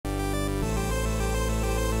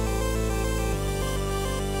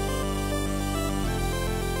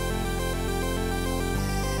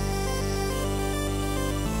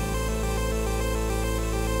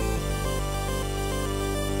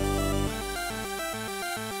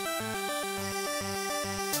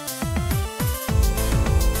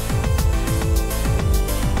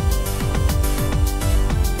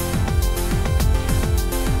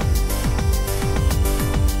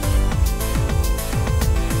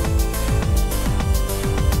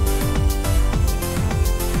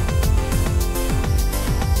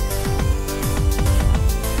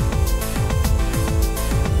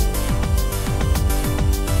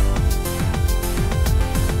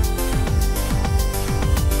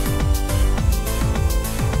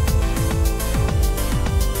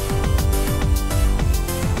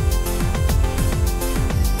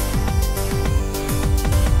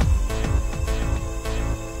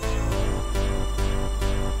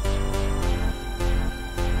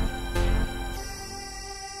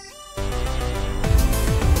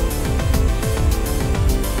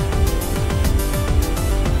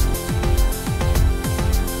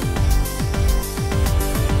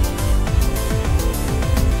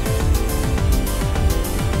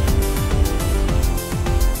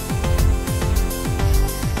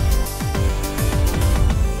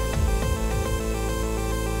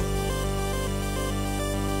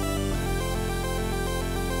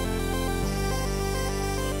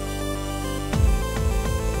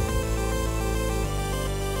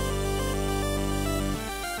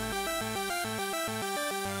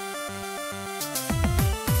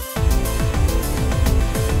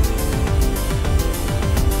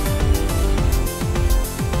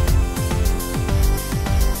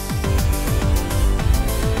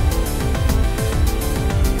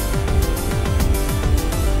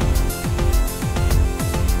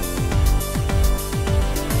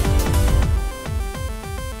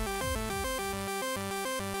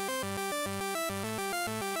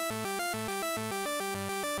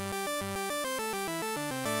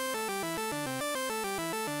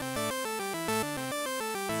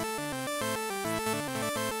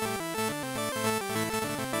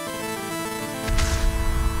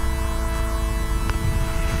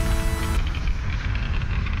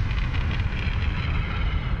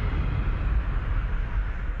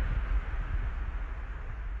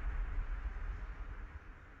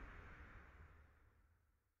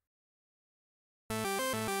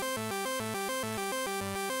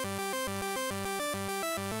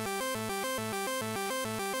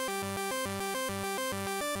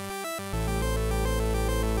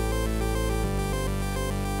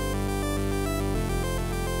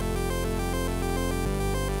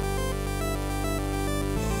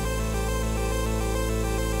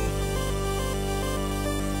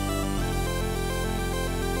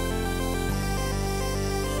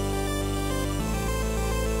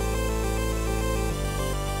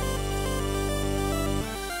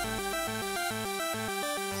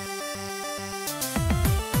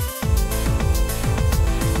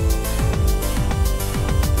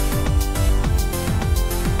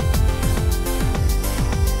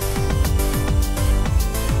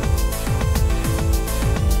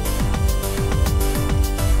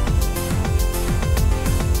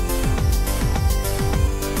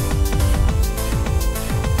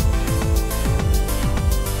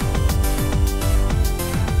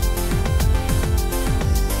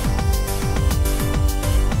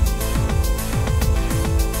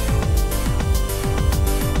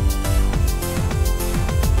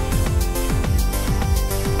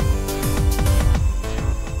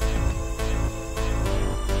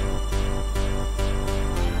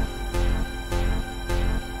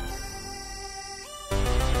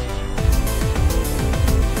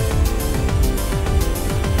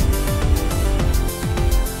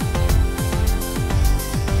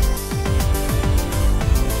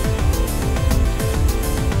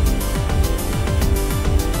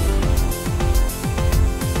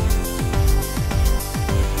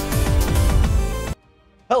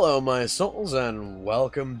Hello, my souls, and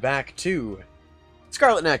welcome back to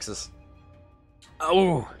Scarlet Nexus.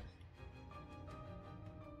 Oh,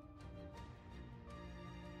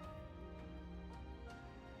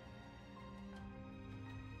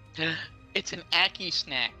 It's an Aki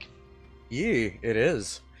snack. yeah, it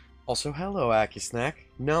is. Also, hello, Aki Snack.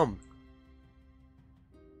 Num.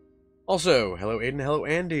 Also, hello, Aiden. Hello,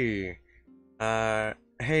 Andy.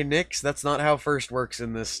 Hey, Nix. That's not how first works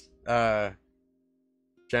in this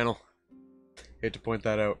channel. Hate to point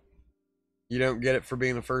that out. You don't get it for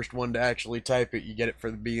being the first one to actually type it. You get it for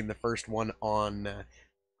being the first one on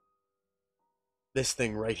this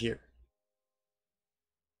thing right here.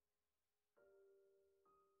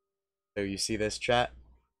 So you see this chat?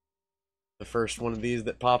 The first one of these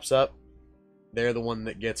that pops up, they're the one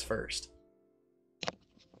that gets first.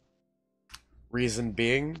 Reason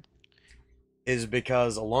being is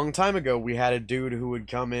because a long time ago we had a dude who would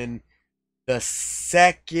come in the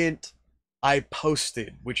second I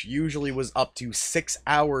posted, which usually was up to 6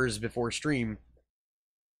 hours before stream,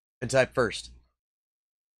 and type first.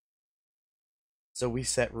 So we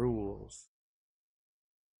set rules.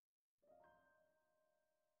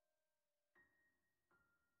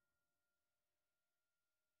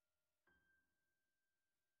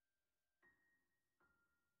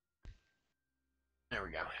 There we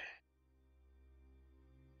go.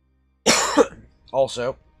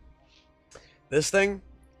 Also, this thing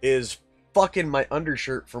is fucking my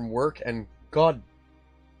undershirt from work, and god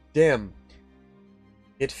damn,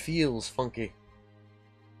 it feels funky.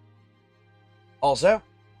 Also,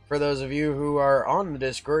 for those of you who are on the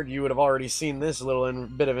Discord, you would have already seen this little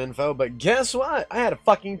bit of info, but guess what? I had a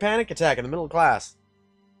fucking panic attack in the middle of class.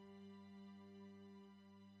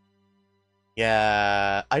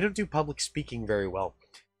 Yeah, I don't do public speaking very well.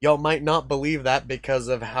 Y'all might not believe that because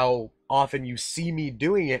of how often you see me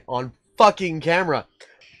doing it on fucking camera.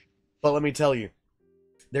 But let me tell you,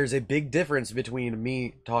 there's a big difference between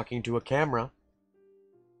me talking to a camera,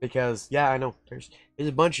 because, yeah, I know, there's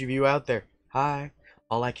a bunch of you out there. Hi.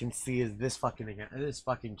 All I can see is this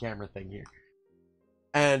fucking camera thing here.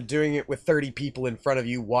 And doing it with 30 people in front of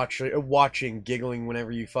you, watching, giggling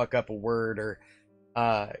whenever you fuck up a word, or,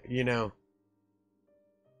 you know,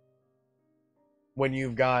 when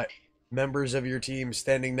you've got members of your team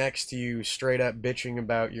standing next to you straight up bitching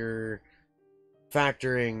about your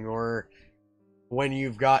factoring, or when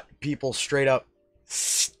you've got people straight up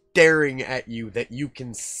staring at you that you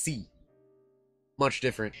can see. Much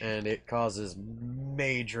different, and it causes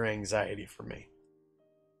major anxiety for me.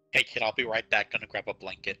 Hey kid, I'll be right back. Gonna grab a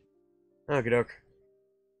blanket. Okie doke.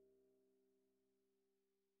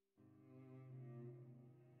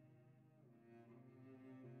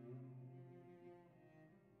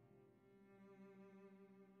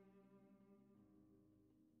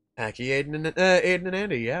 Aki, Aiden and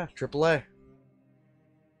Andy, yeah, AAA.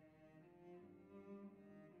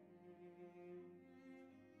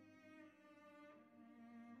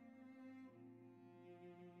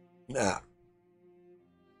 Nah.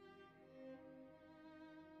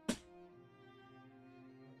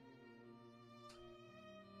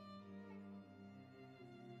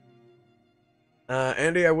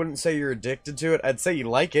 Andy, I wouldn't say you're addicted to it. I'd say you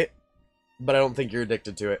like it, but I don't think you're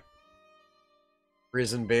addicted to it.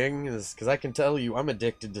 Reason being is because I can tell you I'm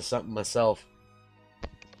addicted to something myself.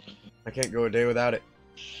 I can't go a day without it.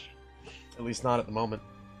 At least not at the moment.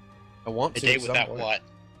 I want to. A day without what?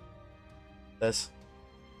 This.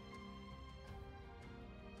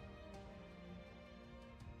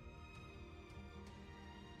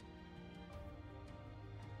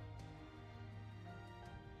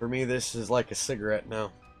 For me, this is like a cigarette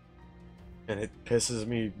now. And it pisses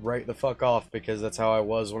me right the fuck off because that's how I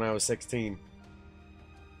was when I was 16.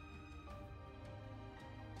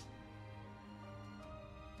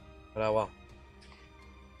 But oh well.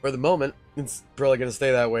 For the moment, it's probably going to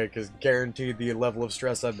stay that way because guaranteed the level of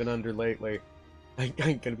stress I've been under lately, I ain't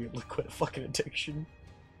going to be able to quit a fucking addiction.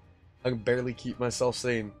 I can barely keep myself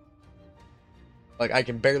sane. Like, I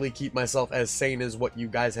can barely keep myself as sane as what you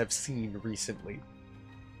guys have seen recently.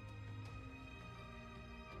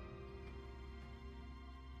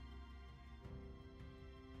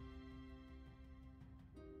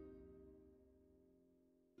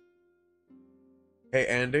 Hey,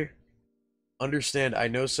 Andy. Understand, I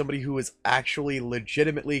know somebody who is actually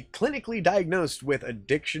legitimately, clinically diagnosed with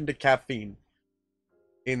addiction to caffeine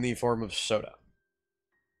in the form of soda.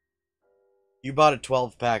 You bought a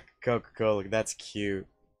 12-pack Coca-Cola. That's cute.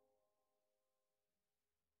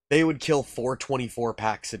 They would kill 4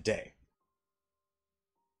 24-packs a day.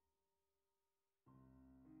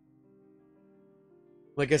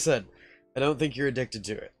 Like I said, I don't think you're addicted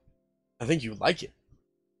to it. I think you like it.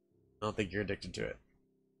 I don't think you're addicted to it.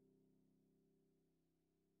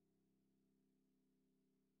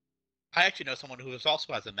 I actually know someone who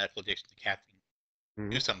also has a medical addiction to caffeine. Mhm.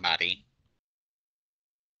 Knew somebody.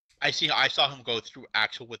 I saw him go through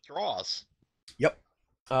actual withdrawals. Yep.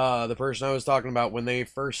 The person I was talking about, when they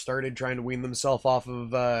first started trying to wean themselves off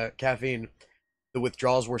of caffeine, the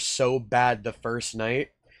withdrawals were so bad the first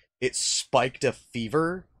night, it spiked a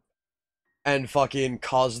fever and fucking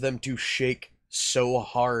caused them to shake so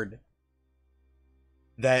hard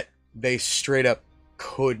that they straight up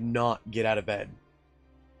could not get out of bed.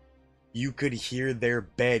 You could hear their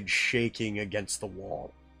bed shaking against the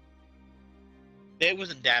wall. It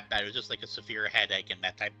wasn't that bad. It was just like a severe headache and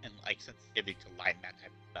that type, and like sensitivity to light and that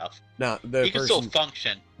type of stuff. Now, He can still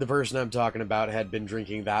function. The person I'm talking about had been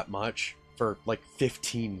drinking that much for like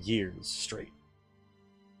 15 years straight.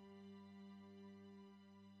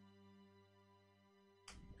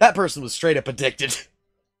 That person was straight up addicted.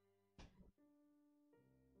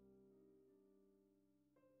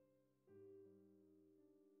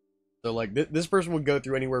 So, like, this person would go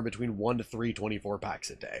through anywhere between 1 to 3 24 packs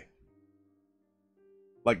a day.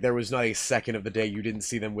 Like, there was not a second of the day you didn't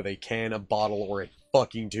see them with a can, a bottle, or a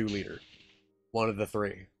fucking 2-liter. One of the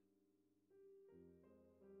three.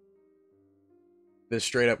 This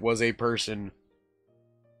straight up was a person,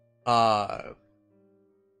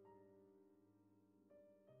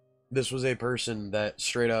 this was a person that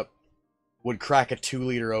straight up would crack a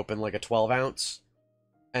 2-liter open like a 12-ounce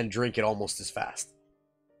and drink it almost as fast.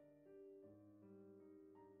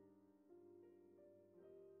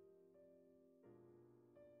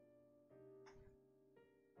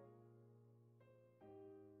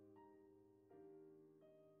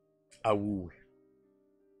 Ooh.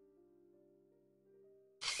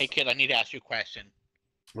 Hey kid, I need to ask you a question.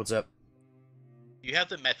 What's up? You have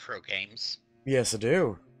the Metro games. Yes, I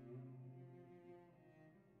do.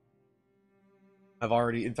 I've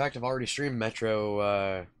already streamed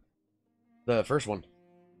Metro, the first one.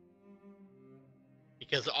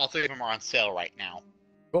 Because all three of them are on sale right now.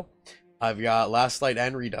 Cool. I've got Last Light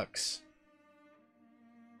and Redux.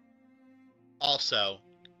 Also,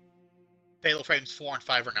 Fatal Frames 4 and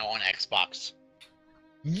 5 are now on Xbox.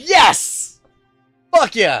 Yes!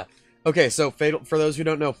 Fuck yeah! Okay, so for those who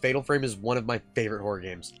don't know, Fatal Frame is one of my favorite horror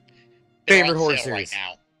games. They're Favorite on horror sale series. right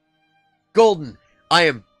now. Golden. I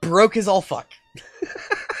am broke as all fuck.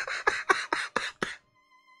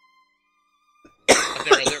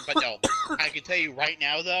 But no, I can tell you right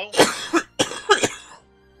now though,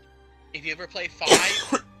 if you ever play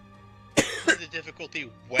 5, turn the difficulty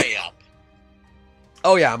way up.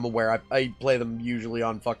 Oh yeah, I'm aware. I play them usually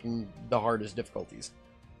on fucking the hardest difficulties.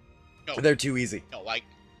 No, They're too easy. No,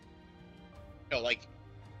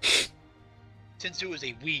 since it was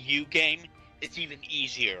a Wii U game, it's even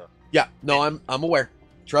easier. Yeah, no, I'm aware.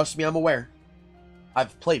 Trust me, I'm aware.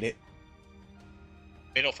 I've played it.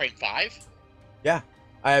 Fatal Frame 5? Yeah,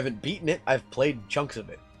 I haven't beaten it. I've played chunks of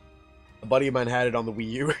it. A buddy of mine had it on the Wii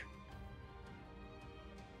U.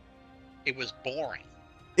 It was boring.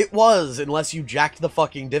 It was, unless you jacked the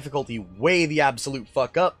fucking difficulty way the absolute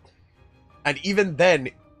fuck up. And even then,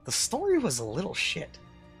 the story was a little shit.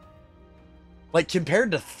 Like,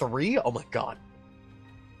 compared to 3, oh my god.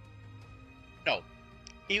 No,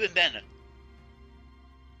 even then,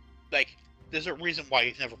 like, there's a reason why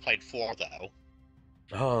he's never played 4, though.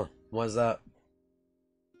 Huh, why's that?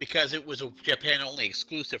 Because it was a Japan-only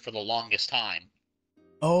exclusive for the longest time.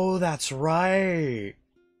 Oh, that's right.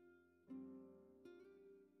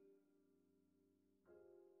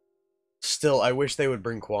 Still, I wish they would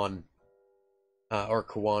bring Kwan, or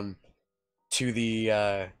Kwan, to the,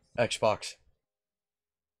 Xbox.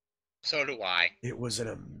 So do I. It was an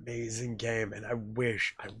amazing game, and I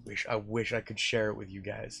wish I could share it with you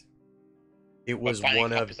guys. It was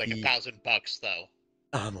one of the... like $1,000 though.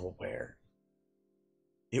 I'm aware.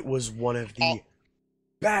 It was one of the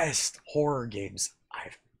best horror games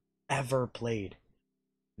I've ever played.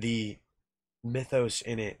 The mythos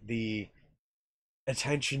in it, the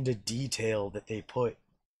attention to detail that they put.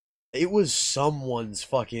 It was someone's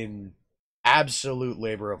fucking absolute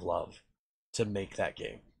labor of love to make that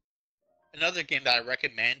game. Another game that I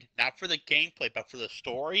recommend, not for the gameplay, but for the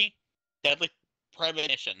story, Deadly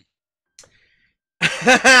Premonition.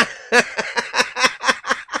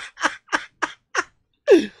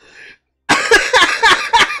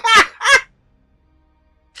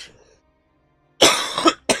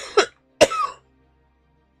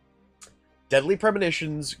 Deadly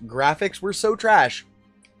Premonition's graphics were so trash,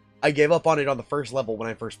 I gave up on it on the first level when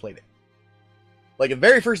I first played it. Like, in the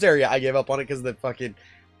very first area, I gave up on it because the fucking...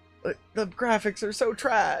 the graphics are so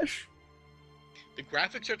trash. The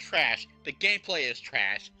graphics are trash. The gameplay is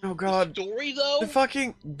trash. Oh god. The story, though? The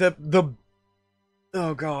fucking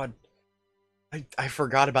oh god. I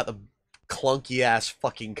forgot about the clunky ass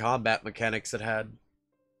fucking combat mechanics it had.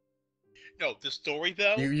 No, the story,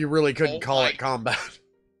 though? You really couldn't Oh call my- it combat.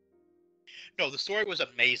 No, the story was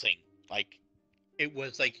amazing. Like, it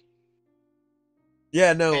was like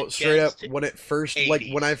Yeah, no, straight up Advanced when it first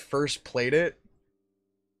 80s. when I first played it,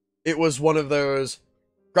 it was one of those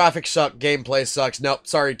graphics suck, gameplay sucks. Nope,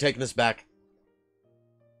 sorry, taking this back.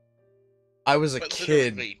 I was a But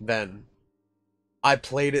kid literally- then. I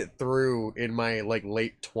played it through in my like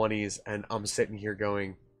late 20s and I'm sitting here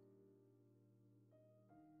going,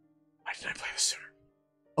 why didn't I play this sooner?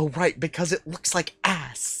 Oh right, because it looks like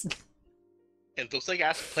ass. It looks like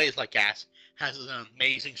ass, plays like ass, has an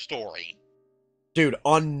amazing story. Dude,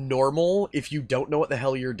 on normal, if you don't know what the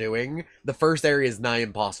hell you're doing, the first area is nigh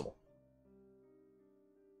impossible.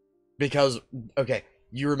 Because, okay,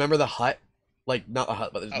 you remember the hut? Like, not the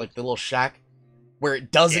hut, but like the little shack? Where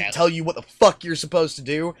it doesn't Yes. tell you what the fuck you're supposed to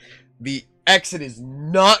do? The exit is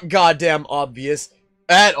not goddamn obvious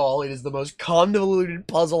at all. It is the most convoluted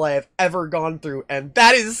puzzle I have ever gone through, and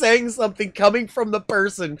that is saying something coming from the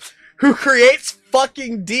person who creates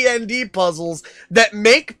fucking D&D puzzles that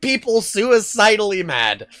make people suicidally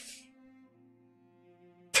mad.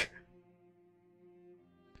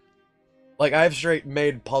 Like, I've straight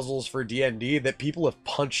made puzzles for D&D that people have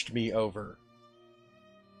punched me over.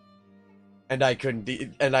 And I couldn't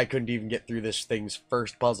even get through this thing's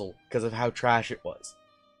first puzzle because of how trash it was.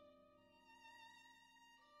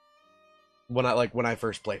 When I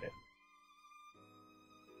first played it.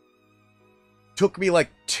 Took me like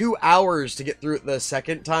 2 hours to get through it the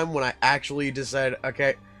second time when I actually decided,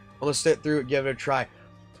 okay, I'm gonna sit through it, give it a try.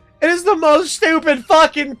 It is the most stupid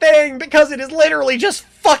fucking thing because it is literally just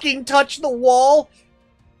fucking touch the wall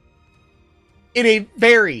in a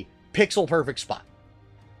very pixel perfect spot.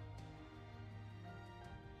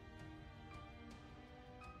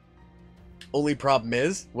 Only problem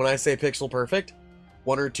is, when I say pixel perfect,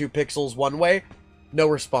 1 or 2 pixels one way, no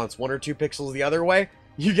response. 1 or 2 pixels the other way,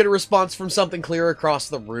 you get a response from something clear across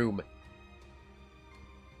the room.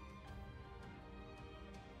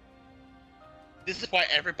 This is why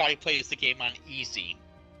everybody plays the game on easy.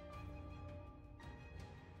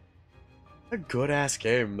 A good-ass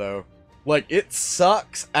game, though. Like, it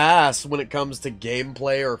sucks ass when it comes to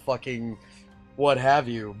gameplay or fucking what have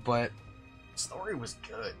you, but the story was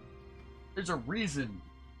good. There's a reason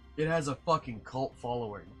it has a fucking cult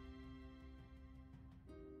following.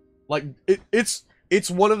 Like, it's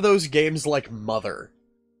one of those games like Mother.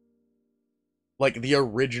 Like, the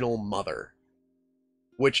original Mother.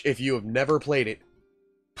 Which, if you have never played it,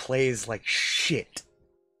 plays like shit.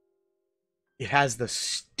 It has the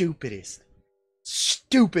stupidest,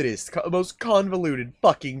 most convoluted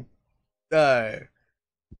fucking,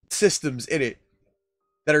 systems in it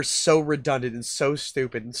that are so redundant and so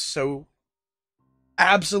stupid and so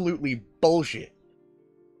absolutely bullshit.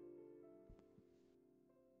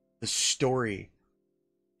 The story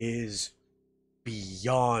is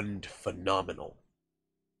beyond phenomenal.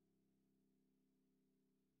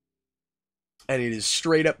 And it is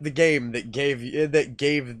straight up the game that gave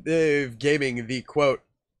gaming the quote,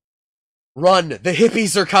 "Run, the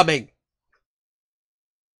hippies are coming."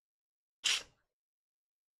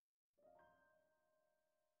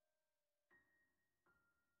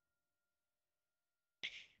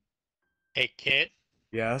 Hey, kid,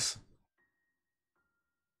 Yes.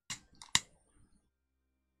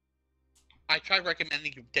 I tried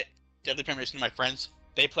recommending you Deadly Premonition to my friends.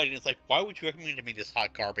 They played it and it's like, why would you recommend me this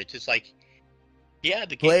hot garbage? It's like, yeah,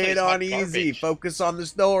 the Play gameplay it is hot on easy. garbage. Focus on the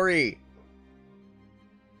story.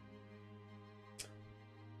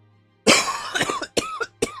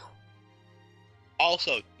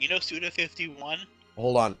 Also, you know Suda 51?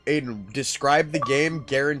 Hold on. Aiden, describe the game.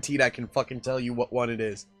 Guaranteed I can fucking tell you what one it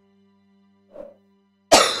is.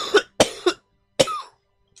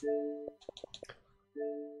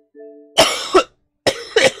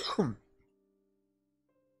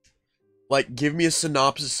 Like, give me a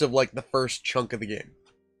synopsis of, like, the first chunk of the game.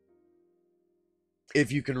 If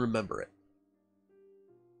you can remember it.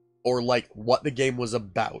 Or, like, what the game was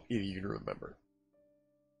about, if you can remember.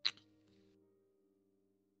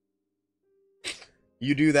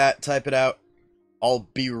 You do that, type it out. I'll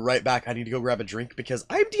be right back. I need to go grab a drink because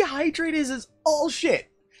I'm dehydrated as all shit.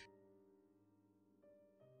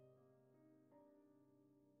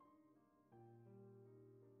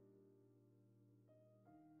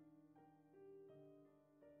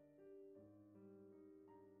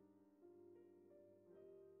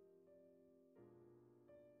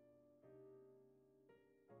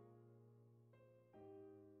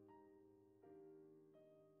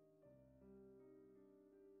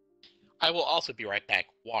 I will also be right back.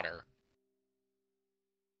 Water.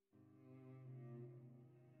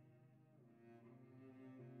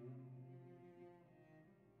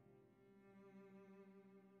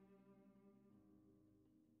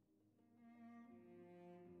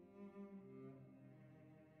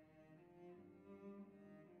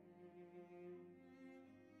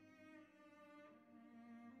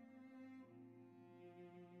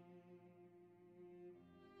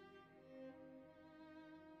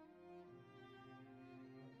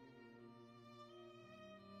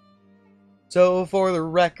 So, for the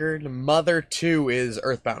record, Mother 2 is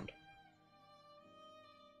Earthbound.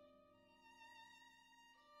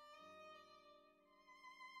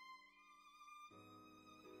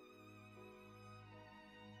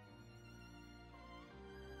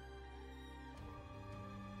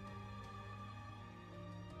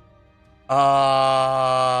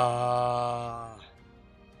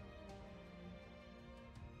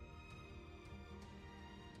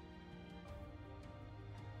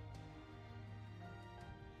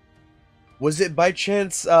 Was it by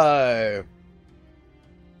chance, character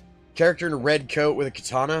in a red coat with a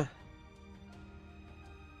katana?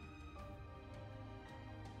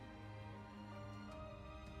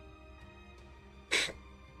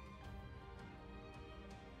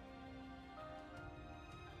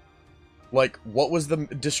 Like, what was the...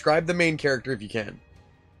 Describe the main character if you can.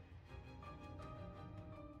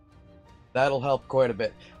 That'll help quite a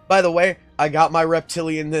bit. By the way, I got my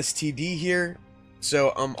reptilian STD here,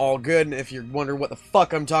 so I'm all good, and if you're wondering what the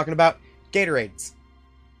fuck I'm talking about, Gatorades.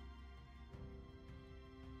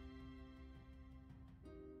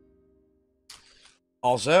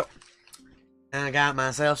 Also, I got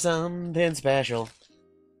myself something special.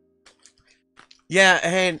 Yeah,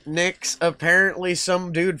 hey, Nix, apparently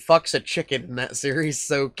some dude fucks a chicken in that series,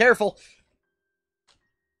 so careful.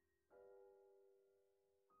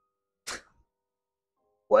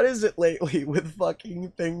 What is it lately with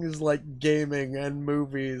fucking things like gaming and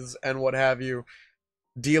movies and what have you,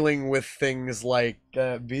 dealing with things like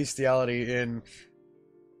bestiality in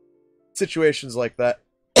situations like that?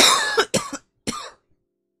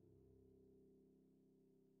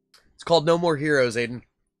 It's called No More Heroes, Aiden.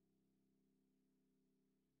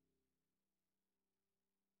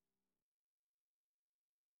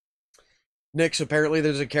 Nix, apparently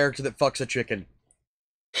there's a character that fucks a chicken.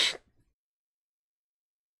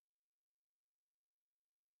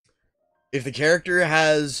 If the character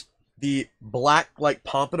has the black, like,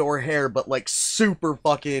 pompadour hair, but, like, super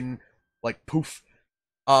fucking, like, poof,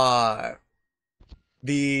 the,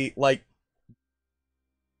 like,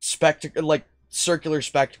 circular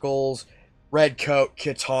spectacles, red coat,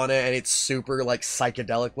 katana, and it's super, like,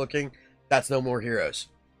 psychedelic looking, that's No More Heroes.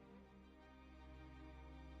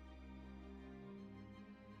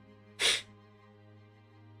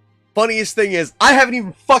 Funniest thing is, I haven't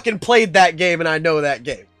even fucking played that game, and I know that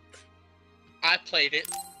game. I played it.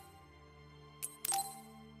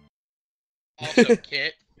 Also,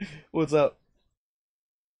 Kit. What's up?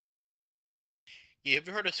 You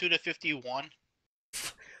ever heard of Suda 51?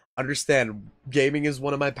 Understand, gaming is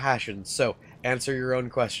one of my passions, so answer your own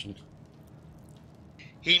question.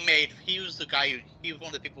 He was the guy he was one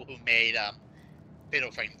of the people who made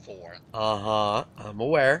Fatal Frame 4. Uh-huh, I'm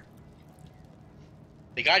aware.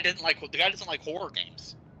 The guy doesn't like horror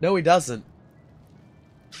games. No, he doesn't.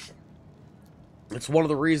 It's one of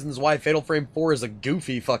the reasons why Fatal Frame 4 is a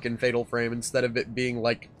goofy fucking Fatal Frame instead of it being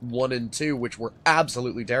like 1 and 2, which were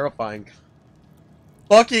absolutely terrifying.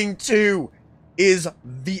 Fucking 2 is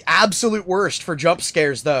the absolute worst for jump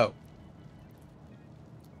scares, though.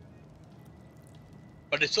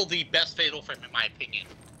 But it's still the best Fatal Frame in my opinion.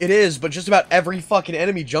 It is, but just about every fucking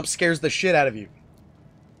enemy jump scares the shit out of you.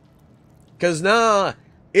 Cause nah,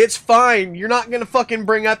 it's fine. You're not gonna fucking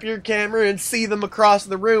bring up your camera and see them across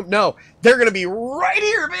the room. No, they're gonna be right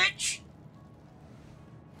here, bitch!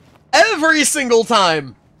 Every single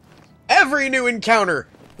time! Every new encounter!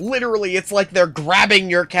 Literally, it's like they're grabbing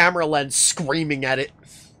your camera lens, screaming at it.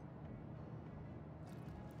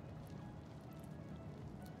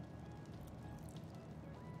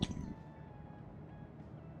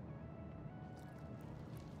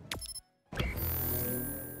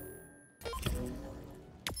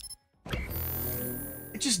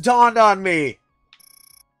 It just dawned on me.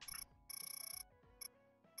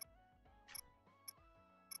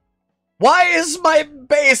 Why is my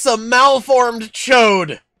base a malformed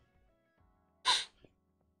chode?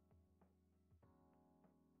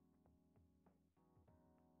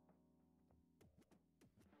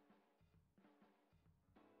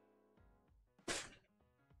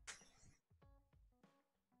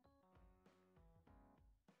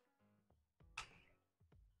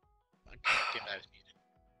 Damn, that is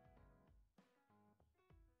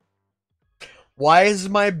needed. Why is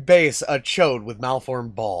my base a chode with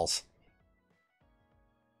malformed balls?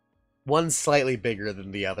 One's slightly bigger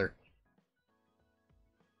than the other.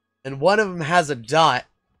 And one of them has a dot.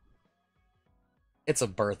 It's a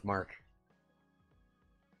birthmark.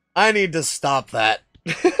 I need to stop that.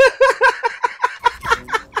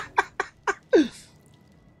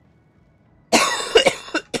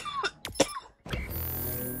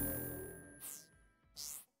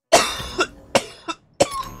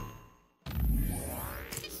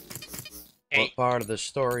 What part of the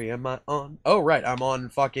story am I on? Oh, right, I'm on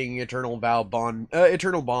fucking Eternal Bond.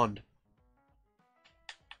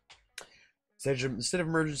 Instead of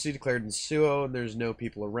emergency declared in Suo and there's no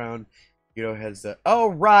people around, Guido heads the... Oh,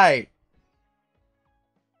 right!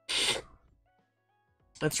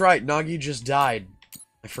 That's right, Nagi just died.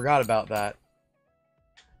 I forgot about that.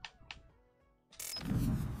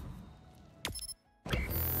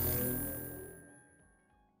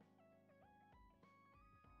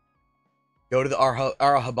 Go to the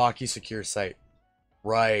Arahabaki secure site.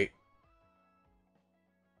 Right.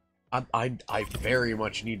 I very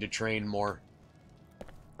much need to train more.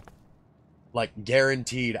 Like,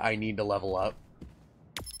 guaranteed I need to level up.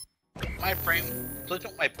 My brain... Look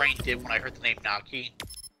what my brain did when I heard the name Nagi.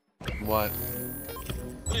 What?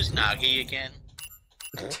 Who's Nagi again?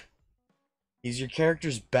 He's your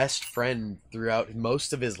character's best friend throughout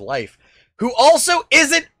most of his life, who also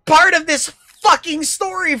isn't part of this fucking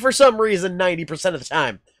story for some reason 90% of the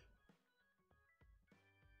time.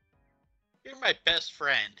 You're my best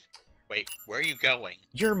friend. Wait, where are you going?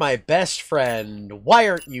 You're my best friend. Why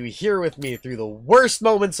aren't you here with me through the worst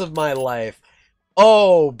moments of my life?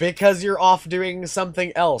 Oh, because you're off doing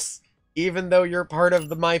something else, even though you're part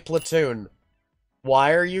of my platoon.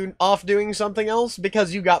 Why are you off doing something else?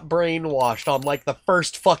 Because you got brainwashed on, like, the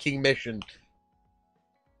first fucking mission.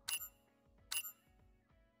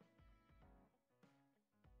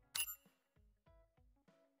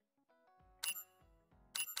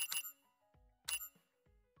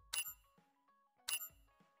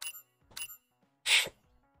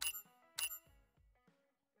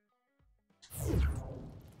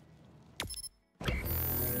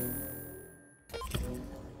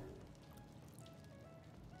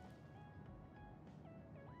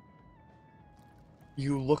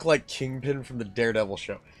 You look like Kingpin from the Daredevil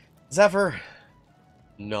show. Zephyr.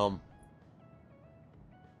 Numb.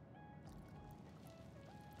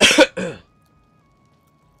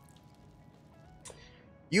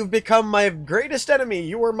 You've become my greatest enemy.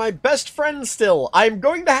 You are my best friend still. I'm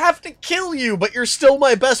going to have to kill you, but you're still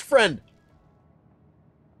my best friend.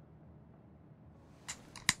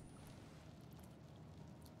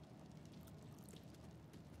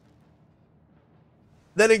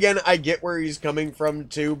 Then again, I get where he's coming from,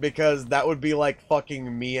 too, because that would be like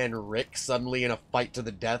fucking me and Rick suddenly in a fight to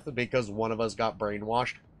the death because one of us got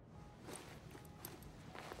brainwashed.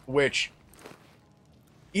 Which,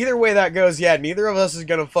 either way that goes, yeah, neither of us is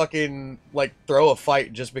gonna fucking, like, throw a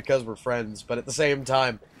fight just because we're friends, but at the same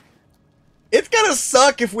time, it's gonna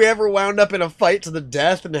suck if we ever wound up in a fight to the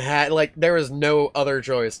death and had, like, there was no other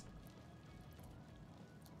choice.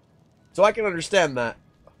 So I can understand that.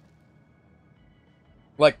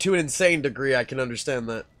 Like, to an insane degree, I can understand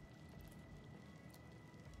that.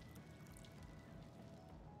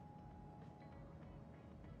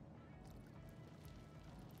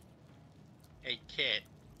 Hey, kid.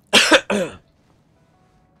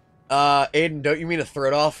 Aiden, don't you mean a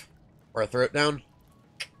throat off? Or a throat down?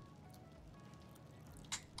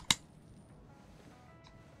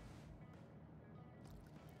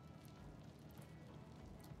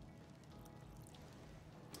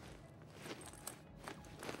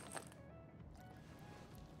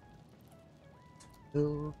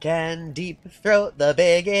 Who can deep throat the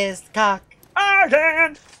biggest cock? I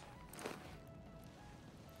can!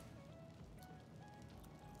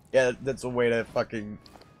 Yeah, that's a way to fucking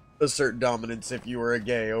assert dominance if you were a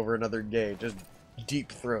gay over another gay. Just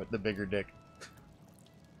deep throat the bigger dick.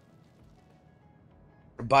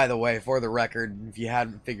 By the way, for the record, if you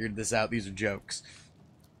hadn't figured this out, these are jokes.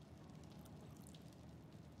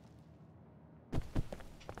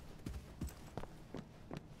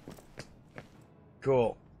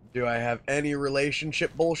 Cool. Do I have any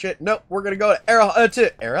relationship bullshit? Nope, we're gonna go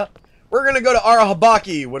to We're gonna go to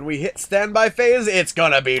Arahabaki. When we hit standby phase, it's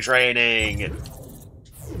gonna be training.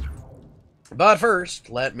 But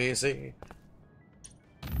first, let me see.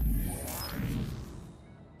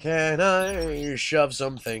 Can I shove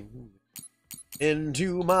something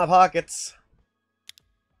into my pockets?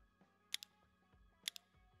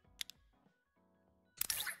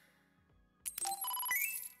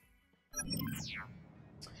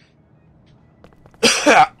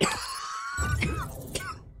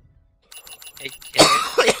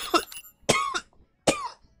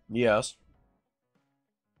 Yes.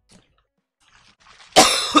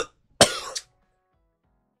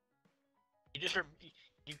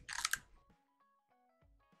 You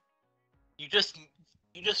you just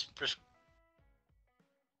you just pres-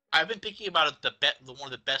 I've been thinking about it, one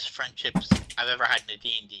of the best friendships I've ever had in a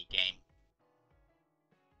D&D game.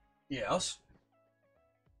 Yes.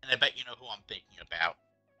 And I bet you know who I'm thinking about.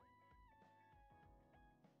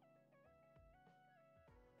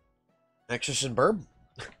 Nexus and Burb?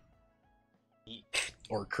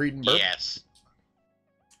 Or Creed and Burb? Yes.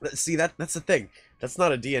 See, that's the thing. That's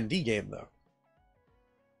not a D&D game, though.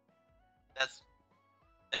 That's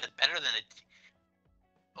better than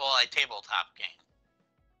a tabletop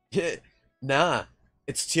game. Nah.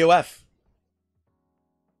 It's TOF.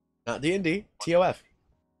 Not D&D. TOF.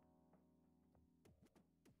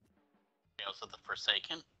 Tales of the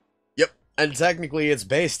Forsaken? Yep. And technically, it's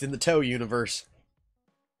based in the TOE universe.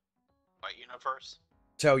 What universe?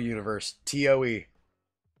 TOE universe. TOE.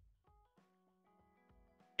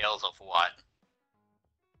 Tales of what?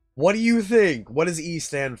 What do you think? What does E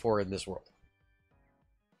stand for in this world?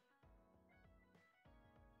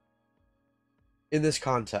 In this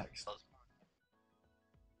context.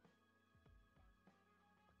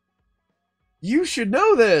 You should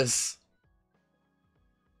know this!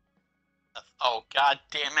 Oh, god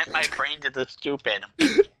damn it, my brain did this stupid.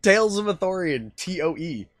 Tales of Athorian.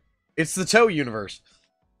 TOE. It's the TOE universe.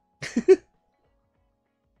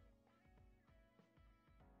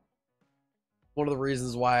 One of the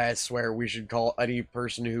reasons why I swear we should call any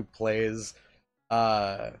person who plays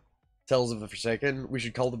Tales of the Forsaken, we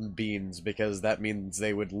should call them beans, because that means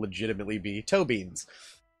they would legitimately be toe beans.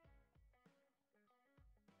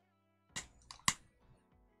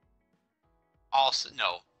 Also,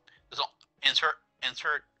 no.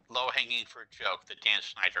 Insert low-hanging fruit joke, the Dan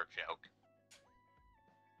Schneider joke.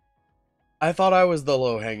 I thought I was the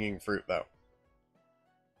low-hanging fruit, though.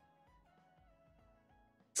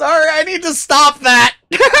 Sorry, I need to stop that!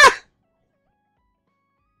 Get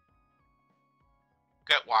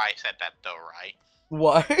why I said that, though, right?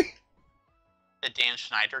 Why? The Dan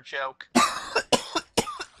Schneider joke?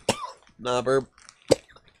 Nah, Burb.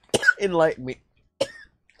 Enlighten me.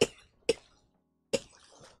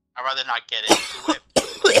 I'd rather not get into it.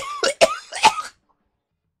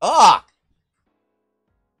 Ah!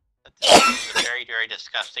 That's a very, very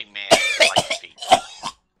disgusting man. Like feet.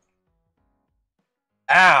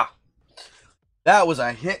 Ah! That was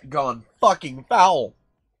a hit gone fucking foul.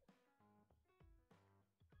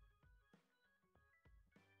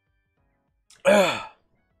 Hey,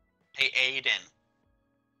 Aiden.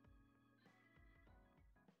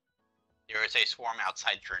 There is a swarm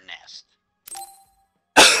outside your nest.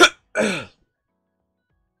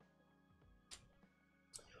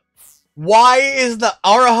 Why is the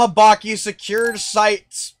Arahabaki secured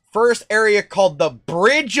site's first area called the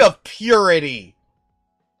Bridge of Purity?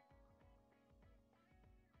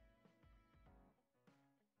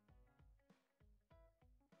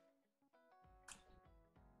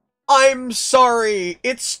 I'm sorry,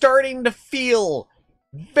 it's starting to feel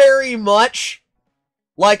very much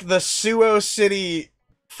like the Suo City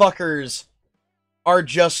fuckers are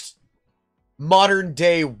just modern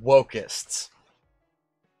day wokeists.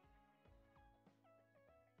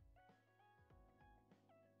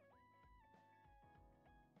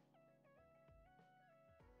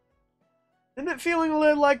 Isn't it feeling a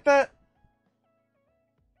little like that?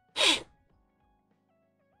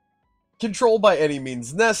 Control by any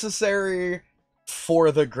means necessary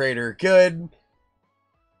for the greater good.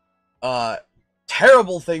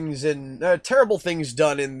 Terrible things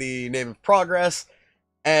done in the name of progress,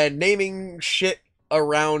 and naming shit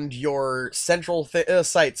around your central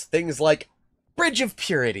sites, things like Bridge of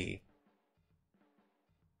Purity.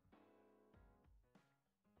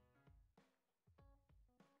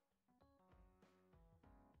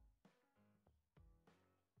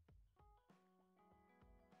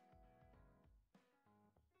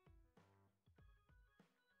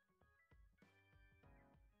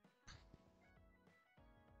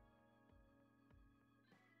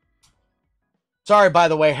 Sorry, by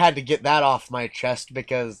the way, had to get that off my chest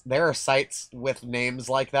because there are sites with names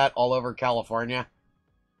like that all over California.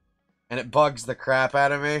 And it bugs the crap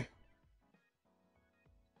out of me.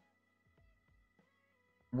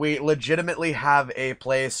 We legitimately have a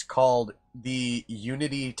place called the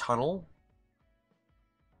Unity Tunnel.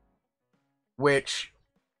 Which,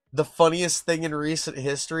 the funniest thing in recent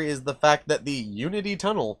history is the fact that the Unity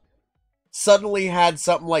Tunnel suddenly had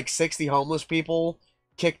something like 60 homeless people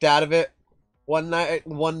kicked out of it one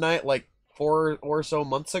night like 4 or so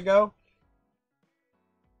months ago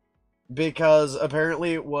because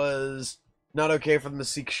apparently it was not okay for them to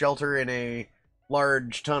seek shelter in a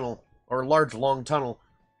large tunnel or large long tunnel.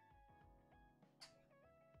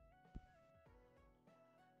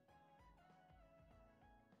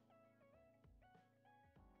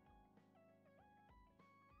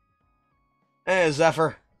 Hey,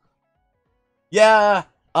 Zephyr. Yeah,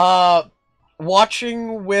 uh,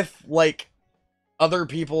 watching with, like, other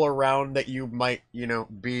people around that you might,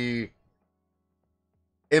 be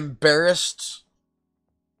embarrassed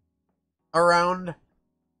around.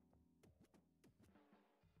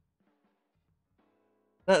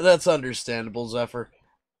 That's understandable, Zephyr.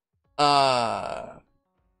 Uh,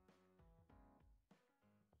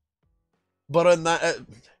 but on that,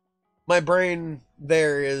 my brain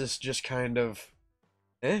there is just kind of,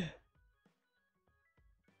 eh?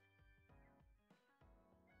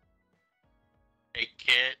 Hey,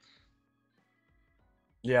 kid.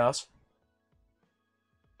 Yes.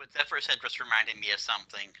 What Zephyr said just reminded me of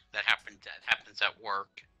something that happens at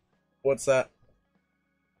work. What's that?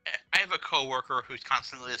 I have a coworker who's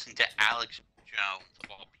constantly listening to Alex Jones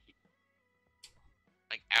of all people,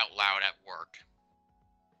 like out loud at work.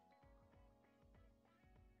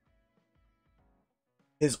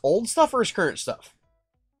 His old stuff or his current stuff?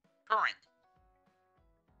 Current.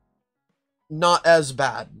 Not as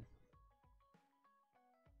bad.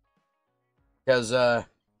 Because,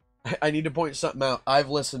 I need to point something out. I've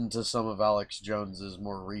listened to some of Alex Jones's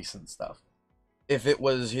more recent stuff. If it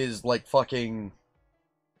was his, like, fucking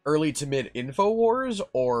early to mid InfoWars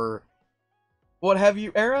or what have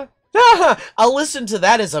you era, I'll listen to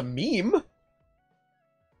that as a meme. No,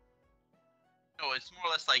 it's more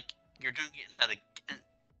or less like you're doing it like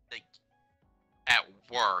at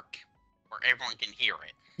work where everyone can hear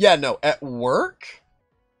it. Yeah, no, at work?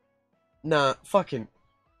 Nah, fucking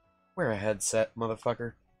wear a headset,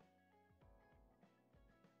 motherfucker.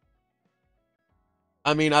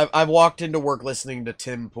 I mean, I've walked into work listening to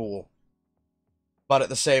Tim Pool. But at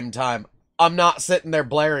the same time, I'm not sitting there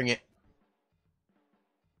blaring it.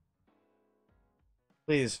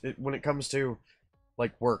 Please, when it comes to,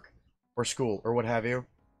 like, work or school or what have you,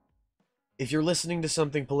 if you're listening to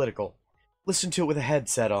something political, listen to it with a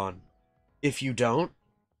headset on. If you don't,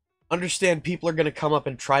 understand people are gonna come up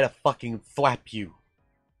and try to fucking thwap you.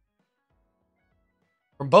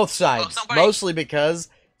 From both sides. Mostly because,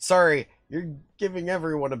 sorry, you're giving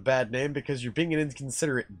everyone a bad name because you're being an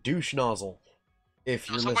inconsiderate douche nozzle. If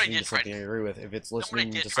you're listening to something I agree with. If it's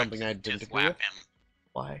listening to something I didn't agree with.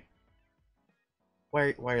 Why?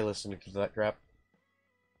 Why are you listening to that crap?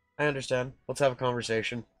 I understand. Let's have a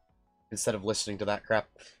conversation. Instead of listening to that crap.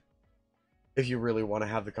 If you really want to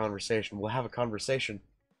have the conversation, we'll have a conversation.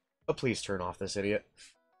 But please turn off this idiot.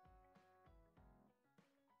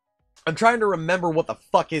 I'm trying to remember what the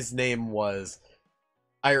fuck his name was.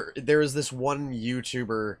 There was this one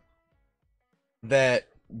YouTuber that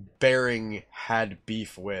Bering had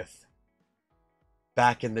beef with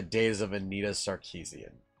back in the days of Anita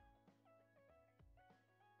Sarkeesian.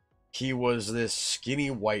 He was this skinny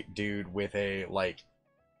white dude with a, like,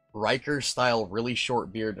 Riker-style really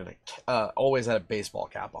short beard and always had a baseball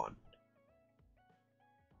cap on.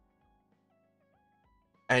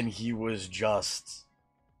 And he was just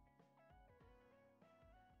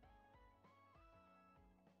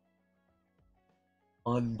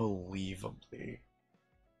unbelievably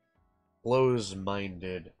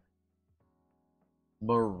close-minded,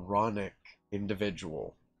 moronic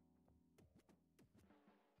individual.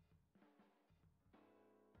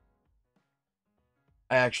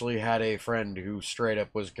 I actually had a friend who straight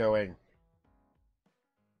up was going,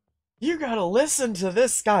 "You gotta listen to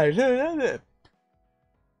this guy."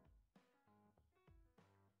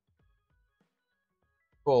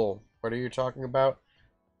 Cool. What are you talking about?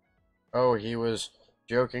 Oh, he was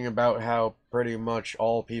joking about how pretty much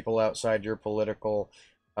all people outside your political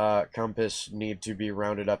compass need to be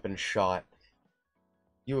rounded up and shot.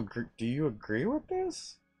 You agree? Do you agree with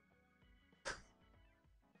this?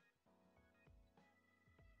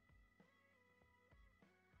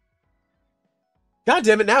 God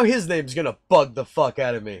damn it, now his name's gonna bug the fuck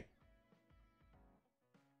out of me.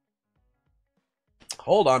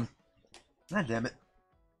 Hold on. God damn it.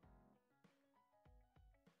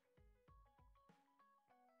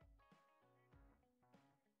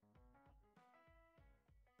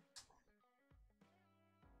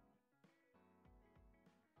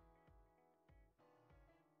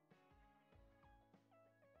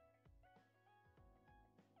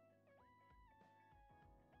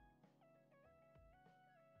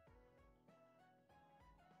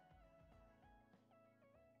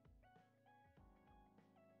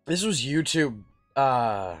 This was YouTube,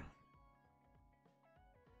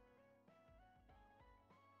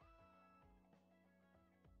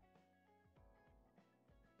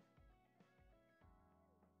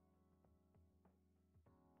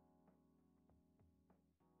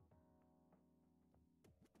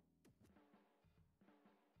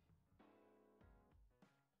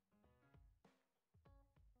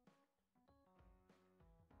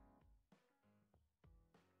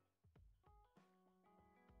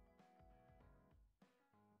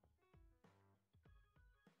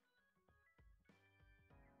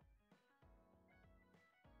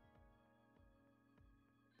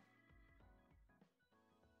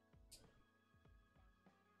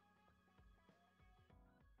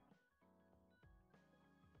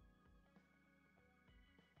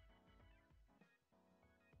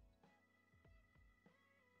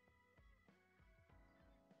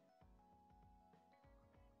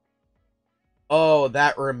 oh,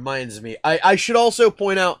 that reminds me. I should also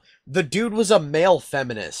point out, the dude was a male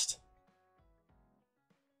feminist.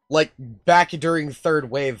 Like, back during third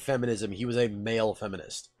wave feminism, he was a male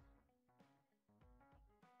feminist.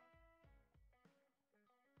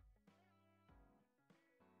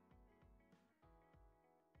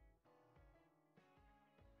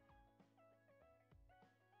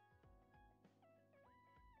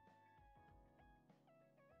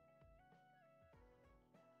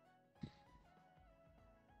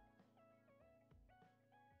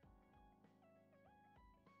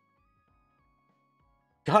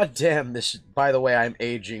 God damn, this, by the way, I'm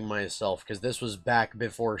aging myself, because this was back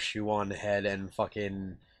before Shuon Head and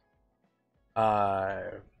fucking,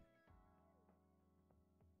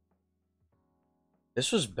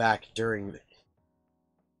 this was back during...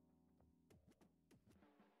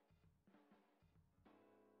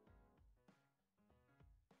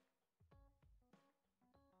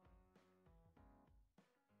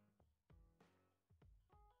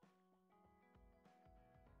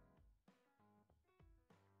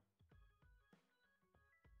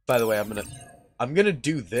 By the way, I'm gonna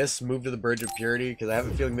do this, move to the Bridge of Purity, because I have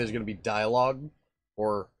a feeling there's gonna be dialogue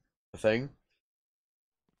or a thing.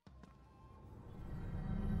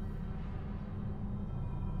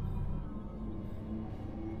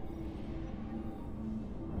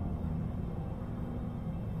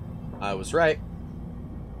 I was right.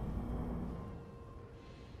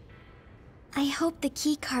 I hope the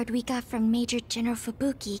key card we got from Major General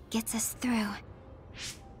Fubuki gets us through.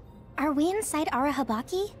 Are we inside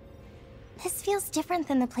Arahabaki? This feels different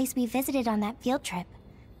than the place we visited on that field trip.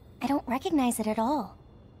 I don't recognize it at all.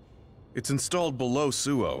 It's installed below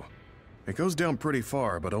Suo. It goes down pretty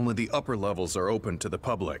far, but only the upper levels are open to the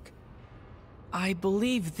public. I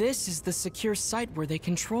believe this is the secure site where they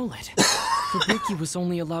control it. Fubuki was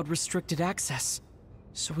only allowed restricted access,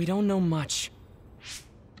 so we don't know much.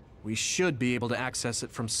 We should be able to access it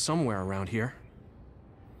from somewhere around here.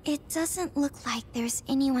 It doesn't look like there's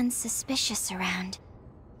anyone suspicious around.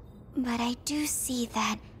 But I do see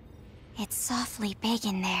that it's softly big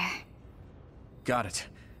in there. Got it.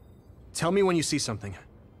 Tell me when you see something.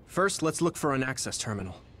 First, let's look for an access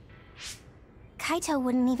terminal. Kaito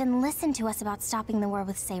wouldn't even listen to us about stopping the war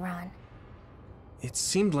with Seiran. It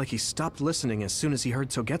seemed like he stopped listening as soon as he heard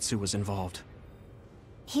Togetsu was involved.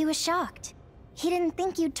 He was shocked. He didn't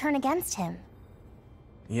think you'd turn against him.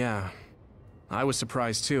 Yeah, I was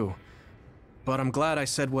surprised too. But I'm glad I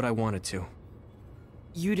said what I wanted to.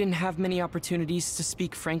 You didn't have many opportunities to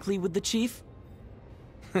speak frankly with the chief?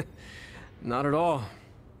 Not at all.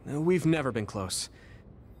 We've never been close.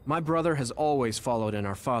 My brother has always followed in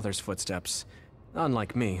our father's footsteps,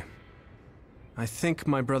 unlike me. I think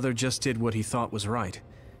my brother just did what he thought was right.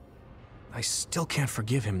 I still can't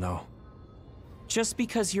forgive him, though. Just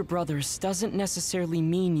because you're brothers doesn't necessarily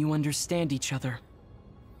mean you understand each other.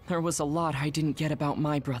 There was a lot I didn't get about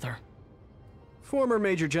my brother. Former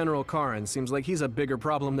Major General Karin seems like he's a bigger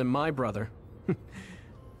problem than my brother.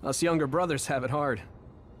 Us younger brothers have it hard.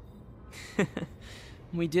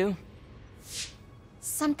 We do?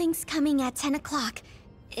 Something's coming at 10 o'clock.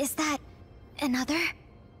 Is that another?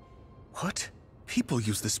 What? People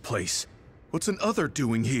use this place. What's an other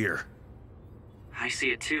doing here? I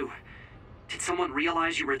see it too. Did someone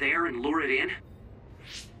realize you were there and lure it in?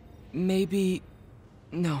 Maybe...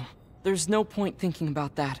 No. There's no point thinking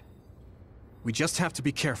about that. We just have to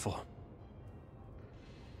be careful.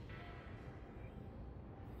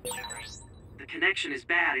 The connection is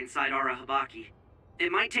bad inside Arahabaki.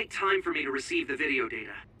 It might take time for me to receive the video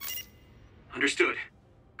data. Understood.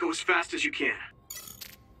 Go as fast as you can.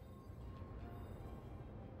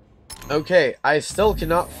 Okay, I still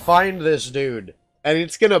cannot find this dude. And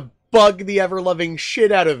it's gonna bug the ever-loving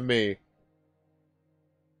shit out of me.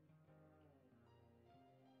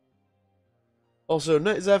 Also,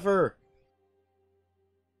 Night Zephyr.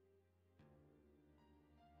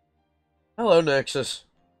 Hello, Nexus.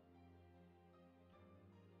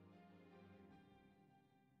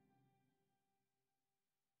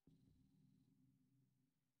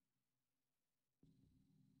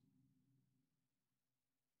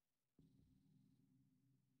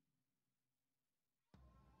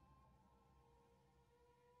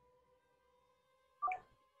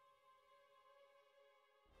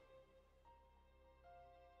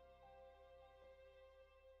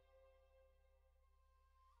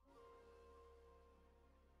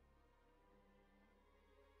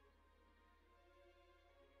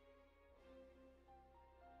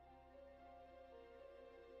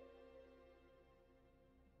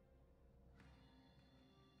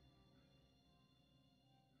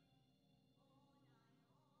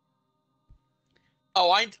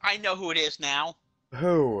 Oh, I know who it is now.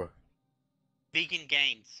 Who? Vegan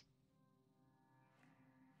Games.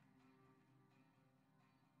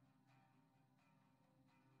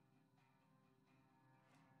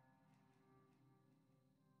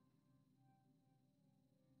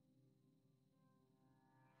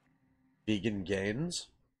 Vegan Gains?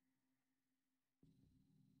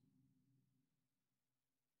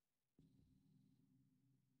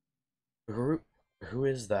 Who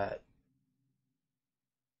is that?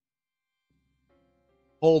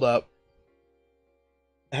 Hold up.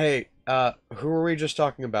 Hey, who were we just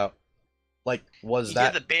talking about? Like, was Yeah,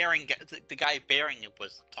 that... the Bearing, the guy Bearing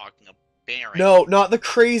was talking about Bearing. No, not the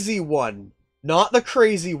crazy one. Not the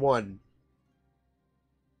crazy one.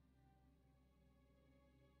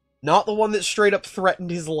 Not the one that straight up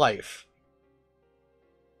threatened his life.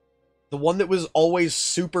 The one that was always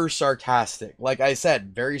super sarcastic. Like I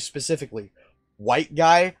said, very specifically. White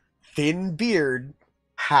guy, thin beard,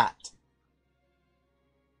 hat.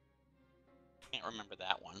 Can't remember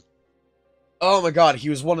that one. Oh my god, he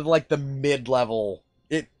was one of like the mid-level.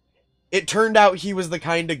 It turned out he was the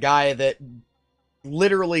kind of guy that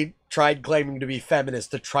literally tried claiming to be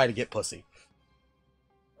feminist to try to get pussy.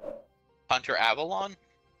 Hunter Avalon?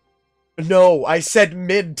 No, I said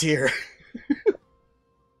mid-tier.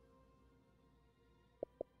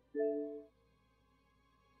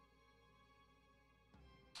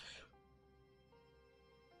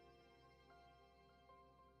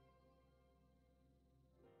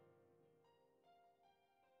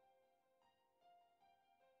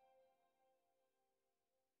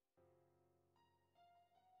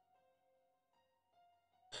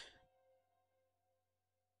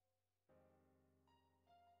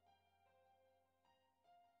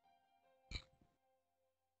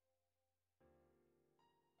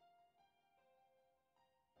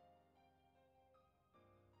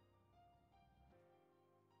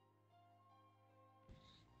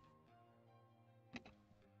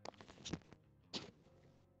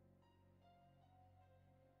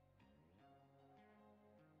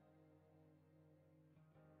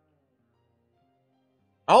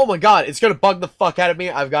 Oh my god, it's gonna bug the fuck out of me.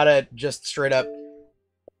 I've gotta just straight up...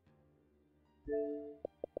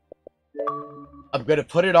 I'm gonna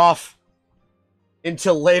put it off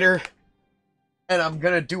until later. And I'm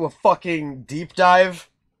gonna do a fucking deep dive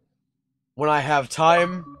when I have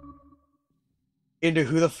time into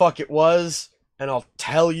who the fuck it was. And I'll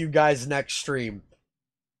tell you guys next stream.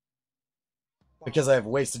 Because I've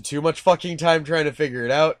wasted too much fucking time trying to figure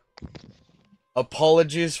it out.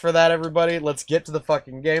 Apologies for that, everybody. Let's get to the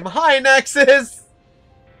fucking game. Hi, Nexus!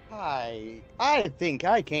 Hi. I think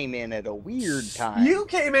I came in at a weird time. You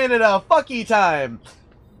came in at a fucky time!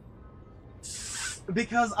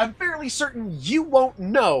 Because I'm fairly certain you won't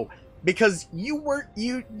know. Because you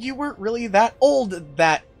weren't really that old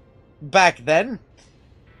back then.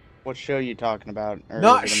 What show you talking about? Or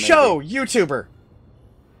Not is it a show, movie? YouTuber.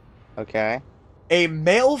 Okay. A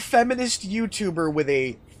male feminist YouTuber with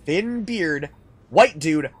a thin beard, white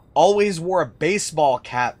dude, always wore a baseball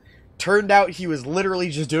cap. Turned out he was literally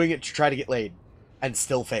just doing it to try to get laid. And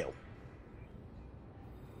still failed.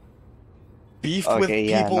 Beefed with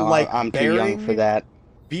people like I'm Bearing, too young for that.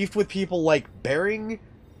 Beefed with people like Bearing,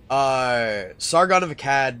 Sargon of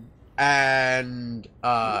Akkad, and,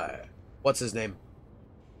 what's his name?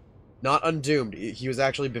 Not Undoomed. He was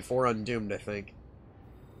actually before Undoomed, I think.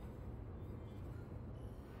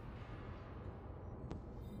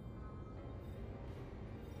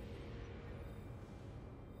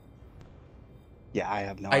 Yeah, I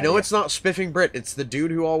have no I idea. know it's not Spiffing Brit. It's the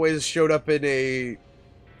dude who always showed up in a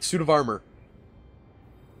suit of armor.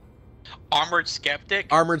 Armored Skeptic?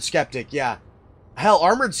 Armored Skeptic, yeah. Hell,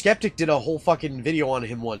 Armored Skeptic did a whole fucking video on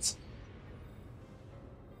him once.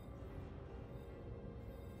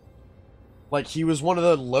 Like, he was one of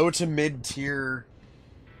the low to mid-tier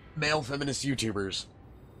male feminist YouTubers.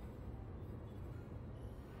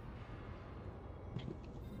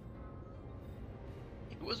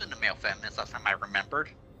 He wasn't a male feminist last time I remembered.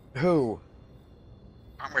 Who?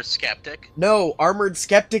 Armored Skeptic. No, Armored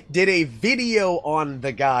Skeptic did a video on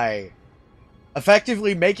the guy.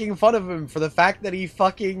 Effectively making fun of him for the fact that he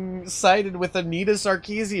fucking sided with Anita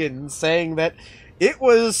Sarkeesian, saying that it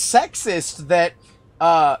was sexist that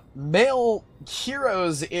male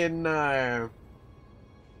heroes in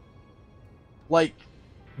like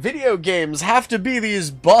video games have to be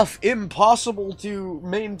these buff, impossible to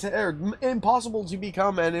maintain, or impossible to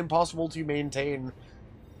become and impossible to maintain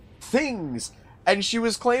things. And she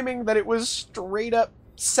was claiming that it was straight up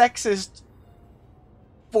sexist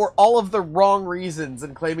for all of the wrong reasons,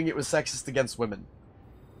 and claiming it was sexist against women.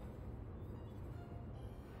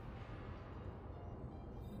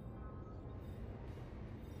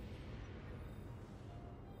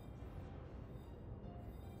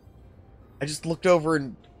 I just looked over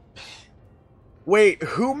and... Wait,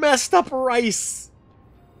 who messed up Rice?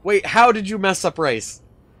 Wait, how did you mess up Rice?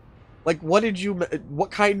 Like, what did you... What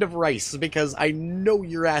kind of rice? Because I know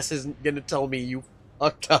your ass isn't gonna tell me you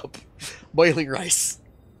fucked up boiling rice.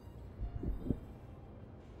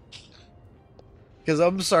 Because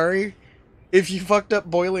I'm sorry, if you fucked up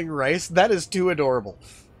boiling rice, that is too adorable.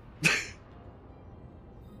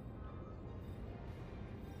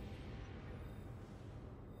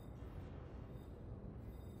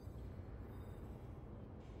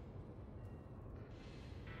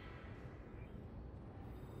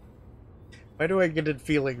 Why do I get a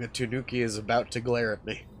feeling that Tanuki is about to glare at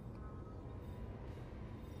me?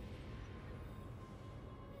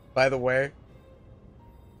 By the way...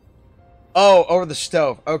 Oh, over the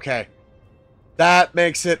stove. Okay. That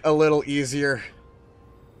makes it a little easier.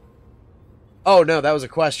 Oh, no, that was a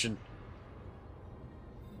question.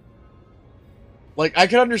 Like, I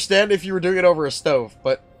could understand if you were doing it over a stove,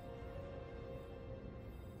 but...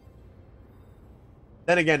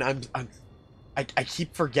 Then again, I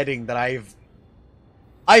keep forgetting that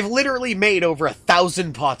I've literally made over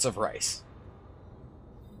 1,000 pots of rice.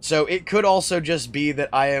 So it could also just be that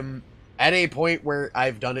I am at a point where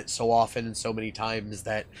I've done it so often and so many times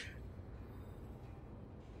that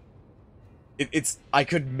I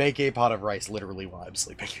could make a pot of rice literally while I'm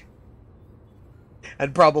sleeping.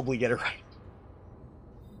 And probably get it right.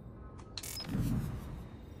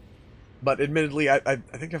 But admittedly, I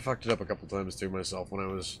think I fucked it up a couple times too myself when I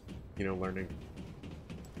was, you know, learning.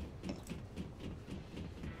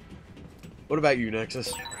 What about you,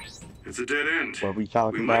 Nexus? It's a dead end. What are we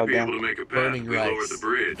talking We might about be again? able to make a path Burning below rice. the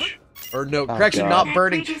bridge. Or no, Oh, correction, God.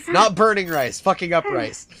 not burning rice, fucking up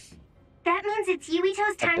rice. That means it's Yuito's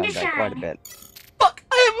I've time done to that quite a shine. bit. Fuck,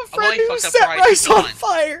 I have a friend you who fucked up set rice rice on once.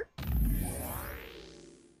 fire!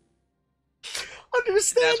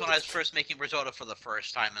 Understand? That's when I was first making risotto for the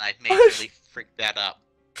first time, and I majorly freaked that up.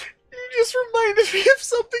 You just reminded me of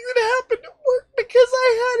something that happened at work because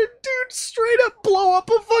I had a dude straight up blow up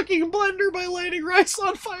a fucking blender by lighting rice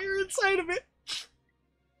on fire inside of it.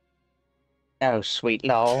 Oh, sweet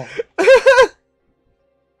lord.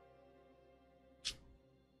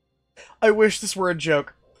 I wish this were a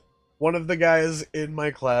joke. One of the guys in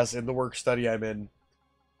my class, in the work study I'm in,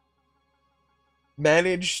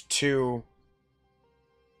 managed to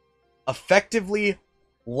effectively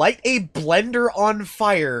light a blender on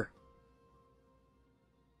fire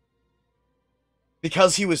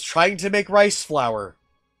because he was trying to make rice flour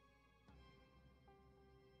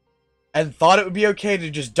and thought it would be okay to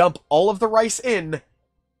just dump all of the rice in,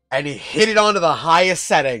 and he hit it onto the highest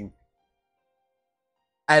setting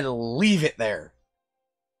and leave it there.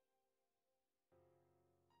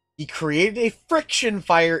 He created a friction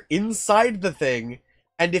fire inside the thing,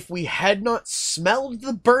 and if we had not smelled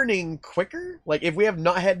the burning quicker, like if we had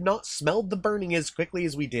not smelled the burning as quickly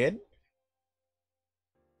as we did,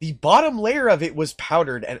 the bottom layer of it was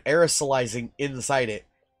powdered and aerosolizing inside it.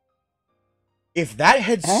 If that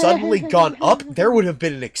had suddenly gone up, there would have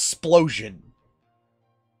been an explosion.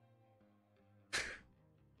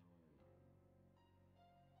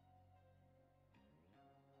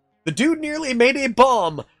 The dude nearly made a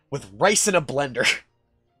bomb with rice in a blender.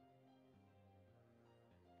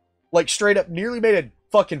 Like, straight up, nearly made a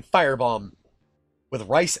fucking firebomb with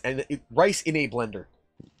rice and rice in a blender.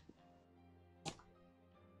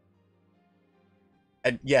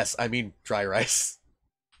 And yes, I mean dry rice.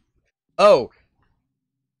 Oh.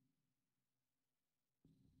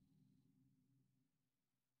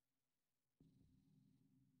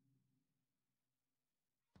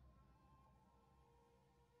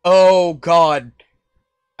 Oh, God.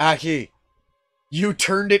 Aki. You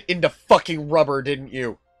turned it into fucking rubber, didn't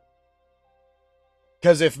you?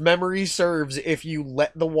 Because if memory serves, if you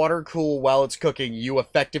let the water cool while it's cooking, you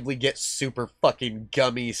effectively get super fucking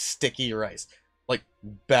gummy, sticky rice. Like,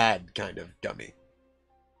 bad kind of gummy.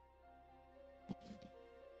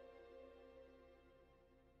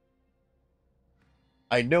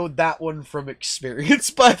 I know that one from experience,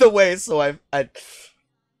 by the way, so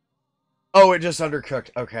Oh, it just undercooked.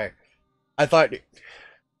 Okay. I thought...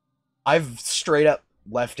 I've straight up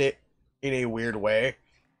left it in a weird way.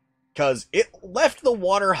 Because it left the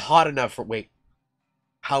water hot enough for... Wait.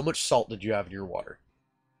 How much salt did you have in your water?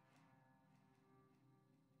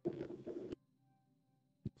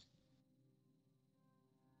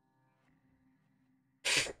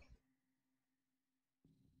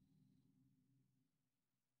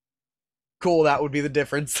 Cool, that would be the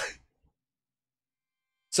difference.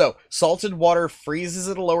 So, salted water freezes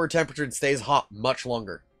at a lower temperature and stays hot much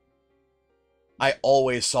longer. I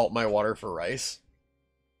always salt my water for rice.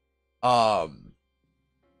 I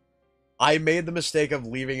made the mistake of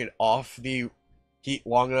leaving it off the heat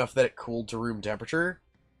long enough that it cooled to room temperature,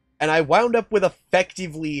 and I wound up with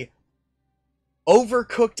effectively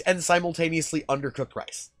overcooked and simultaneously undercooked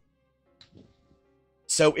rice.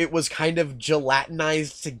 So it was kind of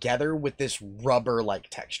gelatinized together with this rubber-like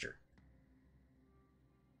texture.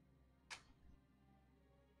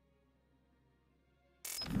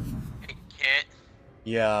 Hey, Kit.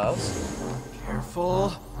 Yes. Careful.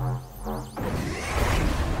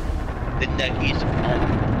 The duckies are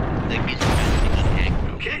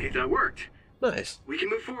Okay, that worked. Nice. We can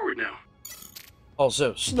move forward now.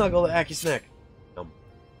 Also, snuggle the Aki snack.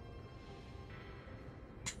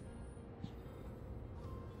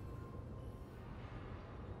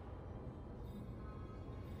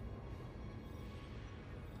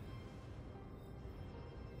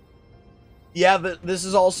 Yeah, this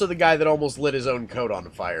is also the guy that almost lit his own coat on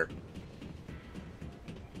fire.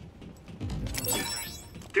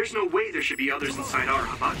 There's no way there should be others inside our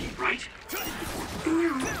Habaki, right?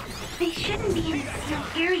 No, they shouldn't be in a sealed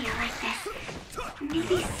area like this.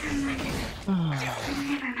 Maybe someone...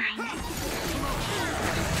 Never mind.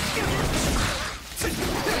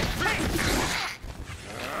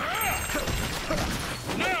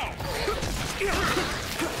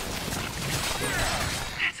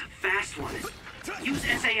 That's a fast one. Use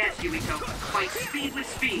SAS, Yumiko. Fight speed with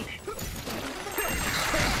speed.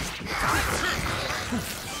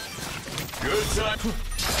 Good time.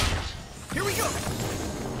 Here we go.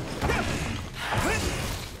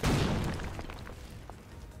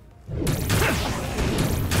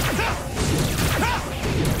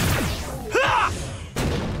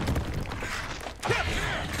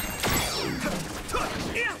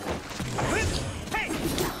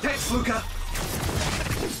 Thanks, Luca.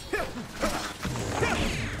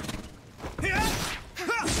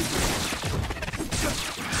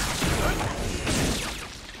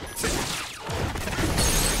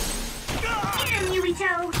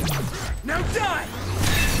 Now die!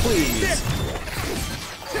 Please.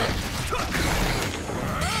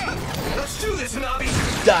 Let's do this,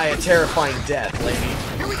 Hanabi! Die a terrifying death, lady.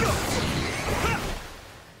 Here we go!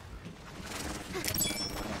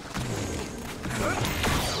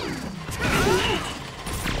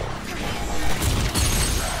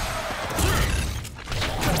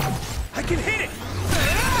 I can hit it!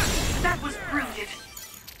 That was brilliant.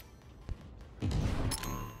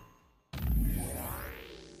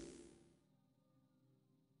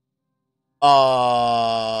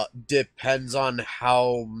 Depends on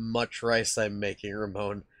how much rice I'm making,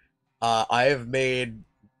 Ramon. I have made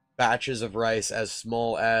batches of rice as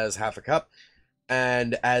small as half a cup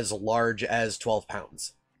and as large as 12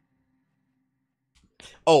 pounds.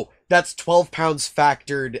 Oh, that's 12 pounds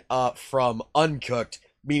factored from uncooked,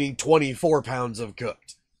 meaning 24 pounds of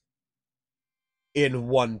cooked in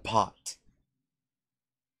one pot.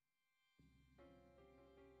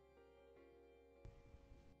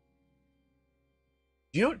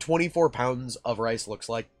 Do you know what 24 pounds of rice looks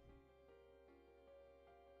like?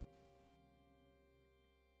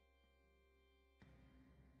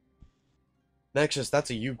 Nexus, that's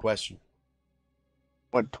a you question.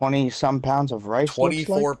 What, 20-some pounds of rice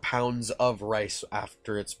 24 looks pounds of rice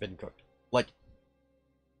after it's been cooked. Like,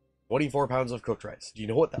 24 pounds of cooked rice. Do you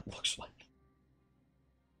know what that looks like?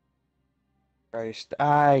 Christ,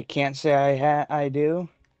 I can't say I do.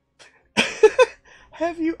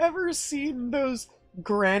 Have you ever seen those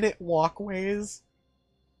granite walkways?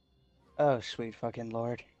 Oh, sweet fucking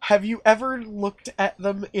lord. Have you ever looked at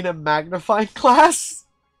them in a magnifying glass?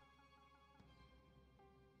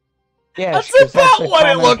 Yes, That's 'cause about a what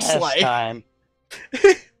it common looks like. pastime.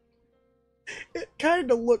 It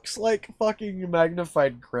kind of looks like fucking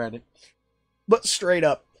magnified granite. But straight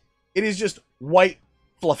up, it is just white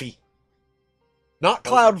fluffy. Not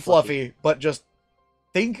cloud fluffy, but just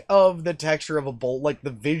think of the texture of a bowl, like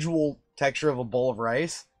the visual texture of a bowl of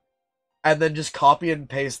rice, and then just copy and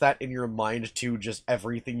paste that in your mind to just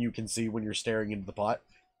everything you can see when you're staring into the pot.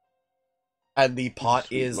 And the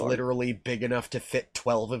pot is literally big enough to fit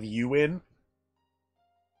 12 of you in.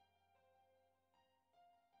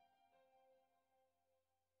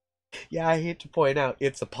 Yeah, I hate to point out,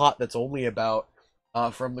 it's a pot that's only about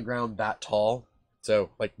from the ground that tall. So,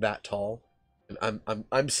 like that tall. And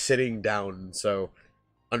I'm sitting down, so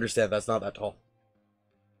understand that's not that tall.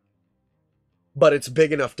 But it's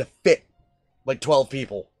big enough to fit like 12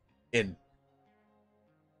 people in.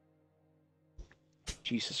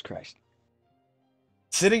 Jesus Christ.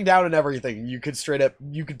 Sitting down and everything, you could straight up,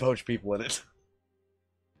 you could poach people in it.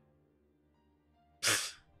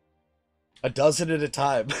 A dozen at a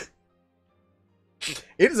time.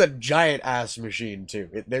 It is a giant ass machine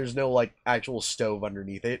too. There's no like actual stove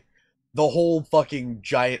underneath it. The whole fucking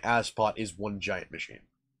giant ass pot is one giant machine.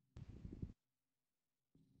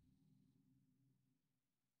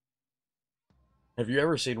 Have you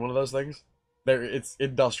ever seen one of those things? It's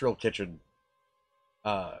industrial kitchen.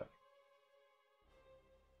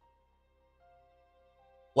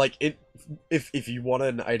 Like it. If you want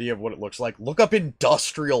an idea of what it looks like, look up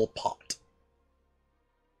industrial pot.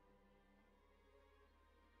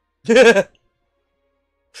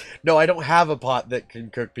 No, I don't have a pot that can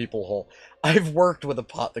cook people whole. I've worked with a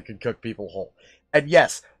pot that can cook people whole. And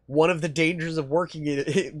yes, one of the dangers of working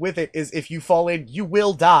with it is if you fall in, you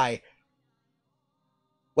will die.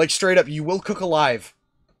 Like, straight up, you will cook alive.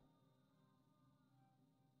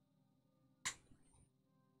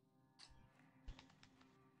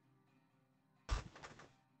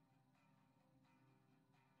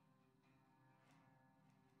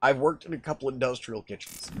 I've worked in a couple industrial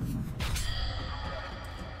kitchens.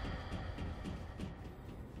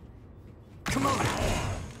 Come on!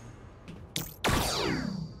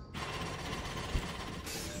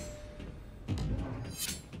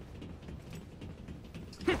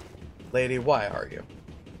 Lady, why are you?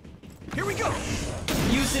 Here we go!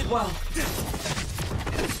 Use it well.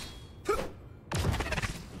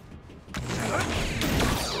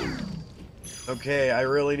 Okay, I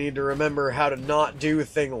really need to remember how to not do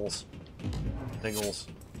thingles. Thingles.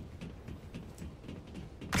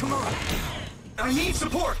 Come on! I need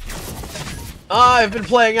support! I've been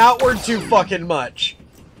playing Outward too fucking much.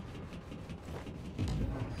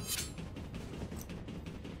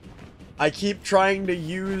 I keep trying to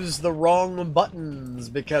use the wrong buttons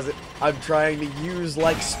because I'm trying to use,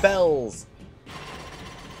 like, spells.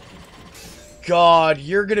 God,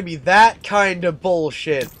 you're gonna be that kind of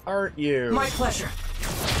bullshit, aren't you? My pleasure.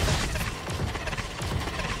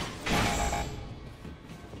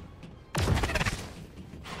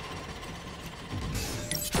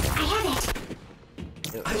 I have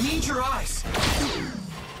it. I need your eyes!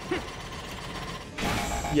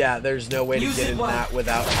 Yeah, there's no way to Use get it in well. that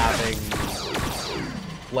without having,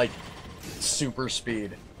 like, super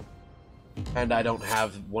speed. And I don't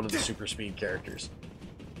have one of the super speed characters.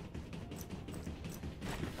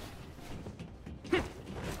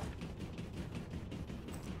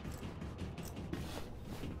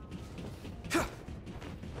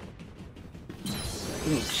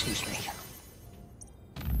 Excuse me.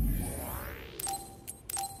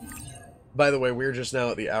 By the way, we're just now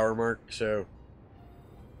at the hour mark, so...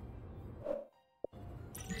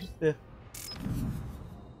 Yeah.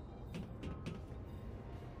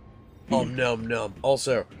 Oh, num num.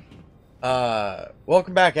 Also,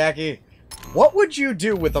 welcome back, Aki. What would you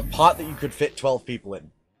do with a pot that you could fit 12 people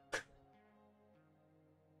in?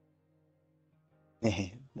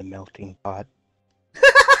 The melting pot.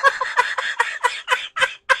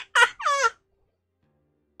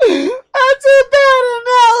 That's a bad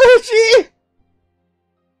analogy!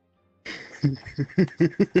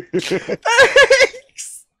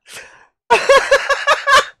 Thanks!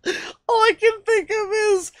 All I can think of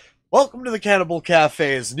is, welcome to the Cannibal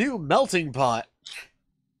Cafe's new melting pot.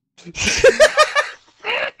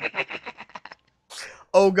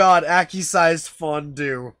 Oh god, Aki-sized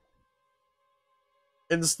fondue.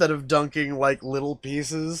 Instead of dunking like little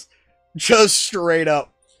pieces, just straight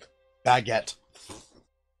up baguette.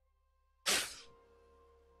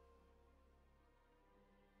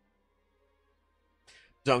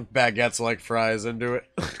 Dunk baguettes like fries into it.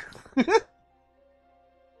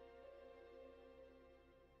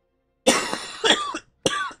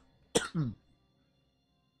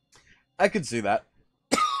 I could see that.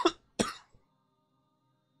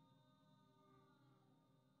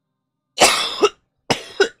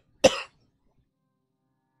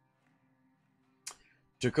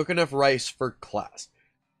 to cook enough rice for class.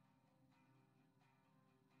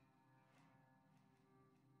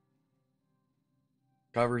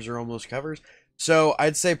 Covers are almost covers. So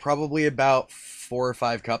I'd say probably about 4 or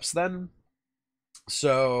 5 cups then.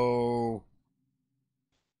 So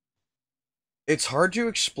it's hard to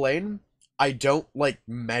explain. I don't like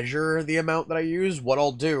measure the amount that I use. What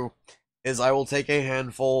I'll do is I will take a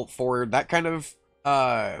handful for that kind of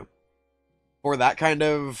pot.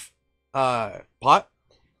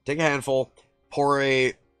 Take a handful, pour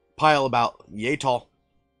a pile about yay tall,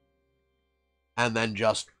 and then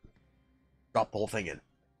just drop the whole thing in.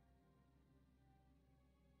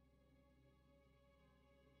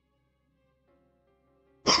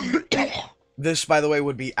 This, by the way,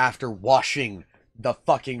 would be after washing the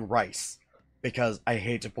fucking rice. Because I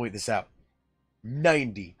hate to point this out,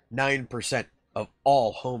 99% of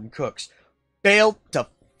all home cooks fail to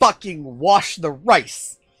fucking wash the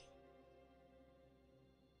rice.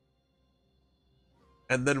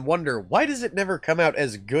 And then wonder, why does it never come out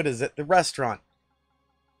as good as at the restaurant?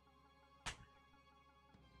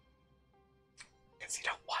 Because you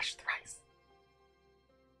don't wash the rice.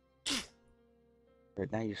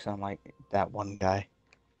 Right now you sound like that one guy.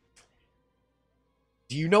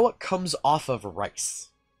 Do you know what comes off of rice?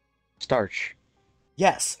 Starch.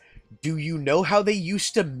 Yes. Do you know how they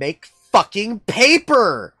used to make fucking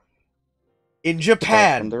paper? In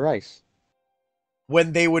Japan. From the rice.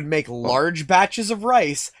 When they would make large batches of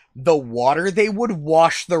rice, the water they would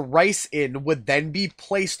wash the rice in would then be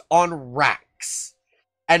placed on racks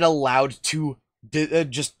and allowed to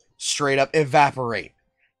just straight up evaporate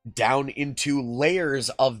down into layers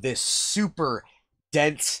of this super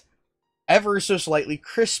dense, ever so slightly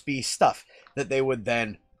crispy stuff that they would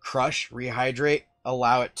then crush, rehydrate,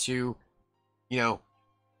 allow it to,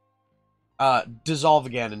 dissolve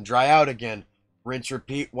again and dry out again. Rinse,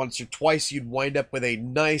 repeat once or twice, you'd wind up with a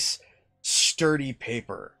nice, sturdy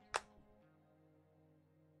paper.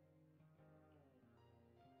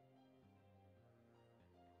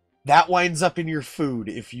 That winds up in your food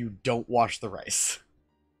if you don't wash the rice.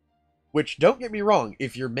 Which, don't get me wrong,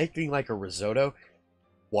 if you're making like a risotto,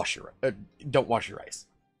 don't wash your rice.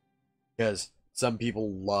 Because some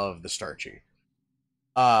people love the starchiness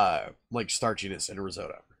in a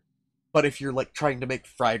risotto. But if you're like trying to make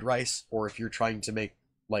fried rice, or if you're trying to make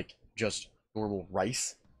like just normal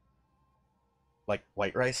rice, like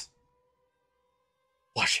white rice,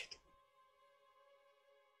 wash it.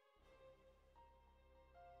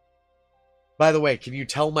 By the way, can you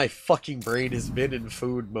tell my fucking brain has been in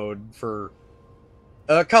food mode for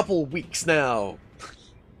a couple weeks now?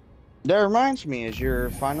 That reminds me, is your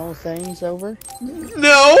final things over?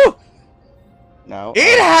 No! No.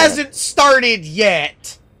 It hasn't started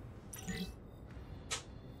yet!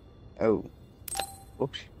 Oh.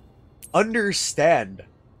 Whoops. Understand,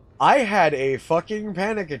 I had a fucking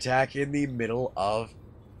panic attack in the middle of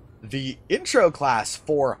the intro class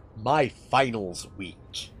for my finals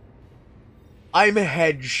week. I'm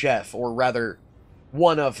head chef, or rather,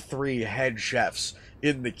 one of 3 head chefs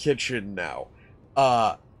in the kitchen now.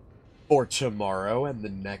 For tomorrow, and the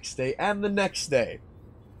next day, and the next day.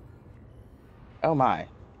 Oh my.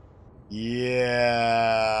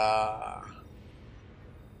 Yeah.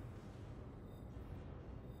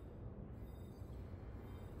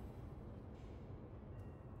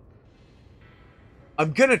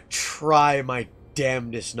 I'm gonna try my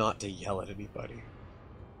damnedest not to yell at anybody.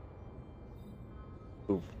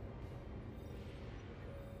 Oof.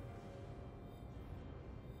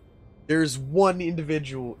 There's one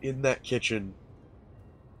individual in that kitchen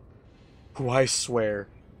who I swear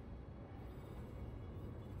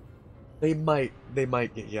they might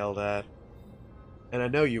get yelled at. And I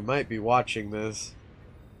know you might be watching this.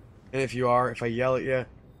 And if you are, if I yell at you,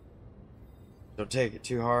 don't take it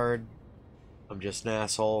too hard. I'm just an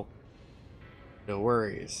asshole. No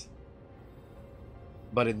worries.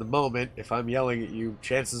 But in the moment, if I'm yelling at you,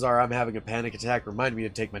 chances are I'm having a panic attack. Remind me to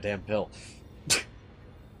take my damn pill.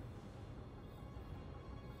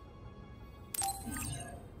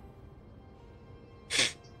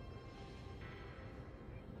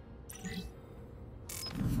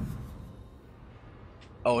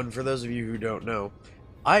 Oh, and for those of you who don't know,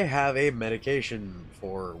 I have a medication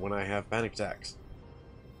for when I have panic attacks.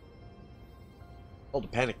 Called a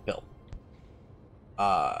panic pill.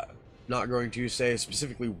 Not going to say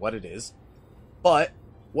specifically what it is, but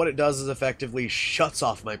what it does is effectively shuts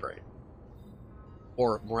off my brain.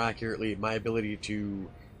 Or more accurately, my ability to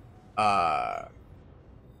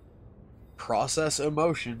process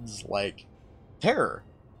emotions like terror.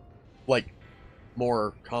 Like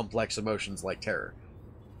more complex emotions like terror.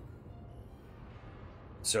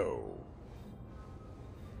 So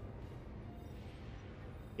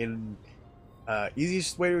In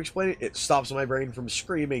easiest way to explain it, it stops my brain from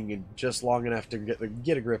screaming in just long enough to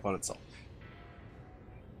get a grip on itself.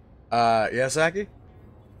 Yeah, Saki?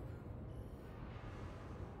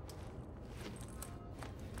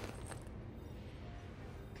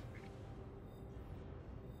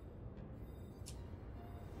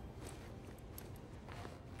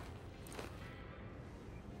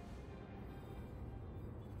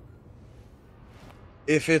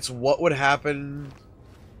 If it's what would happen...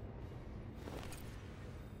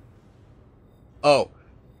 Oh.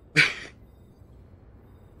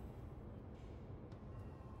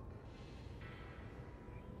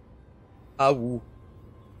 Woo.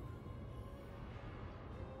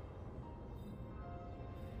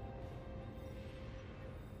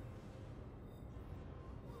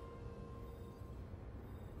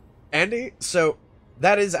 Andy, so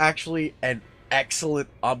that is actually an excellent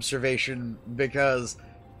observation, because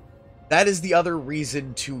that is the other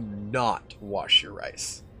reason to not wash your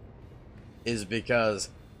rice. Is because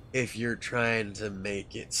if you're trying to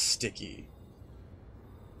make it sticky,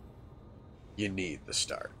 you need the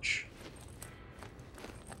starch.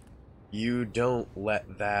 You don't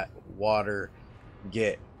let that water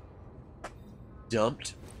get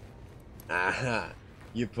dumped. Aha.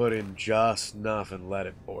 You put in just enough and let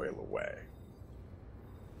it boil away.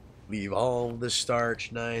 Leave all the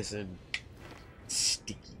starch nice and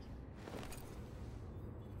sticky.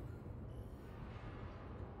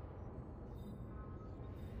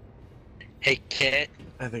 Hey, Kit.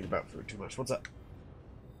 I think about food too much. What's up?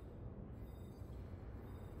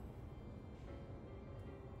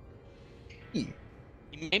 You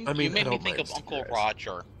made I me don't think mind of Uncle sticky rice.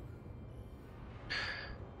 Roger.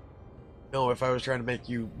 No, if I was trying to make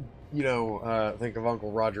you, think of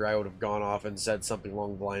Uncle Roger, I would have gone off and said something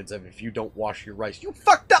along the lines of, if you don't wash your rice, you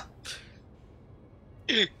fucked up!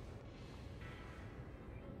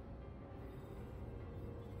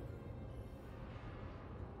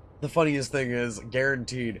 The funniest thing is,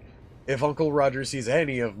 guaranteed, if Uncle Roger sees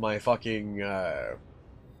any of my fucking,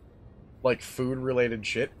 food-related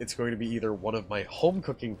shit, it's going to be either one of my home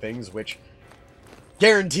cooking things, which,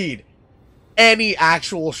 guaranteed, any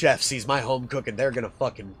actual chef sees my home cooking, they're gonna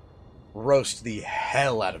fucking roast the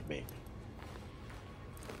hell out of me.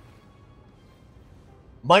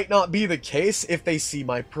 Might not be the case if they see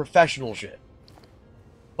my professional shit.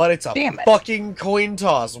 But it's a fucking coin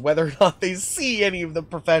toss whether or not they see any of the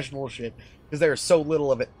professional shit, because there's so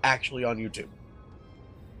little of it actually on YouTube.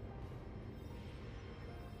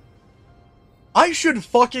 I should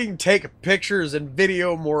fucking take pictures and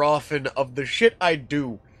video more often of the shit I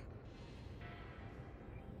do.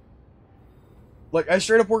 Like, I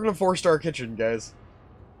straight up work in a 4-star kitchen, guys.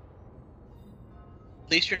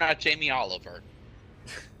 At least you're not Jamie Oliver.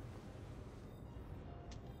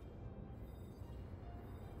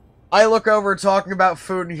 I look over talking about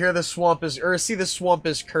food and hear see the swamp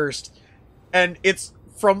is cursed. And it's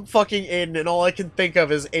from fucking Aiden, and all I can think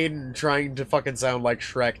of is Aiden trying to fucking sound like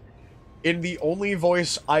Shrek. In the only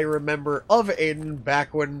voice I remember of Aiden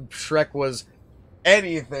back when Shrek was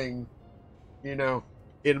anything,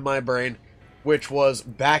 in my brain. Which was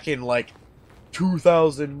back in,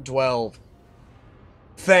 2012.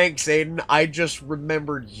 Thanks, Aiden. I just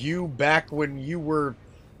remembered you back when you were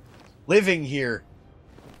living here.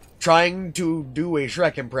 Trying to do a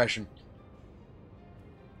Shrek impression.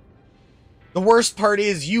 The worst part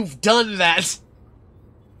is, you've done that.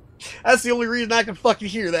 That's the only reason I can fucking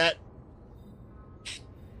hear that.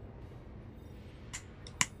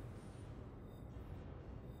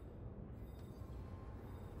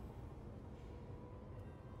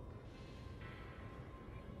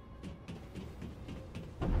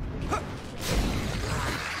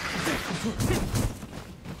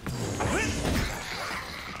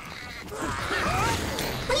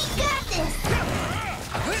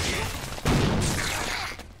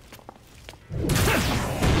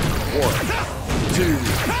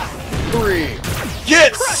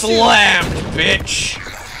 Get slammed, bitch!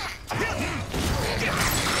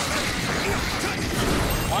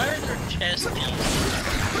 Why are there chest pieces?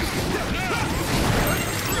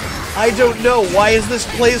 I don't know. Why is this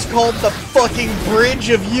place called the fucking Bridge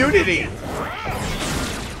of Unity?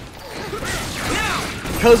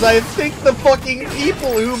 Because I think the fucking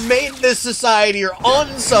people who made this society are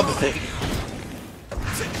on something.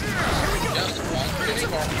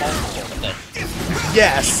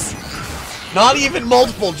 Yes. Not even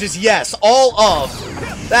multiple, just yes. All of.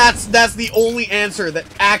 That's the only answer that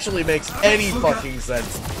actually makes any fucking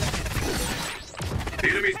sense. The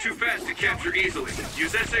enemy's too fast to capture easily.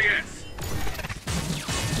 Use SAS.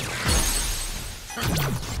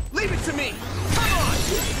 Leave it to me! Come on!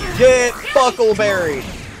 Get Buckleberry!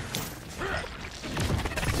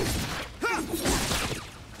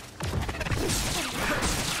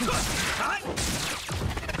 Yeah!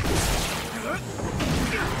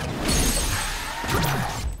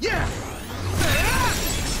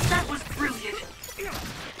 That was brilliant! Here we go!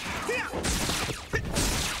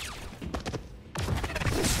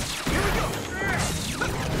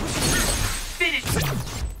 Finish!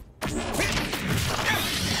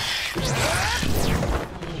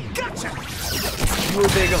 Gotcha! You were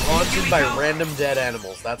being haunted by random dead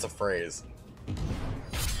animals. That's a phrase.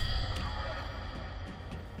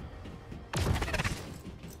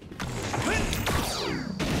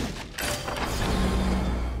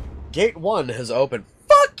 Gate 1 has opened.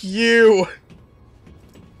 Fuck you!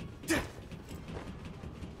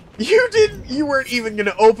 You weren't even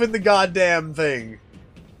gonna open the goddamn thing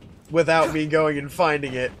without me going and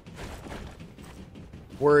finding it.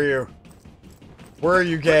 Were you? Were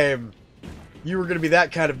you, game? You were gonna be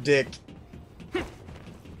that kind of dick.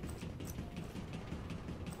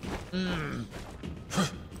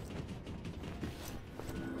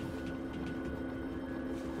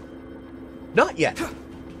 Not yet.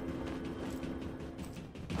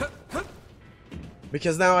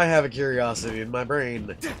 Because now I have a curiosity in my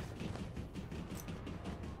brain.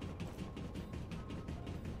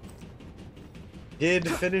 Did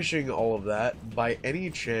finishing all of that, by any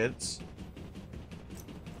chance...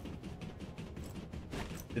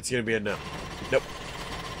 It's gonna be a no. Nope.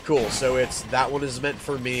 Cool, so it's... That one is meant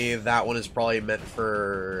for me, that one is probably meant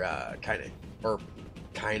for, Kaine. Or...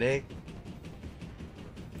 Kaine?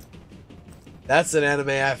 That's an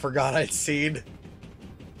anime I forgot I'd seen.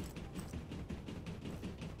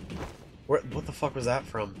 What the fuck was that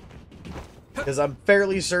from? Because I'm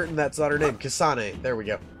fairly certain that's not her name. Kasane. There we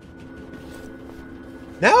go.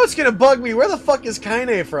 Now it's gonna bug me. Where the fuck is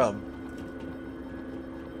Kaine from?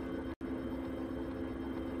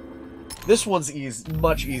 This one's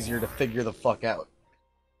much easier to figure the fuck out.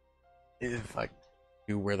 If I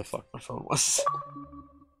knew where the fuck my phone was.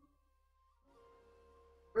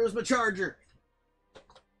 Where's my charger?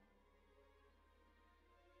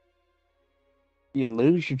 You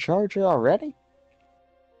lose your charger already?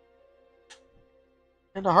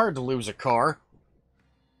 Kinda hard to lose a car.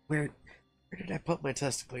 Where did I put my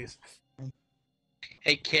testicles?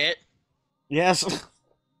 Hey, Kit. Yes.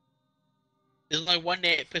 There's only one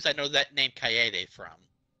name place I know that name Kaede from.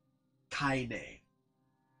 Kaine.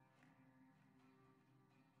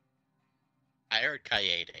 I heard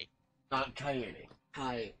Kaede. Not Kaine.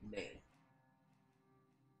 Kaine.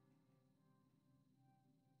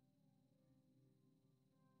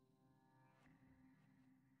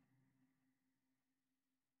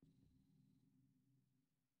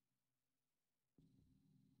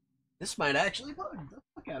 This might actually bug the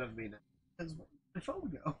fuck out of me now. Because where did my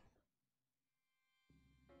phone go?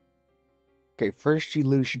 Okay, first you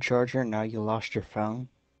lose your charger, now you lost your phone.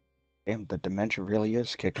 Damn, the dementia really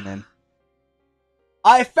is kicking in.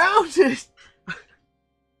 I found it!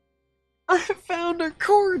 I found a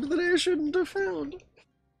cord that I shouldn't have found.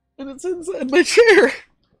 And it's inside my chair.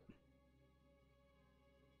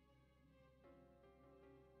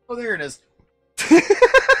 Oh, there it is.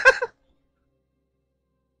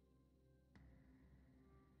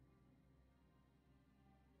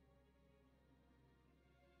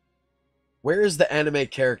 Where is the anime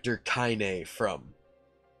character Kaine from?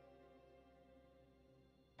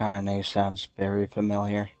 Kaine sounds very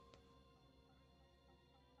familiar.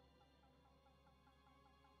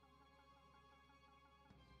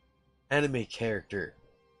 Anime character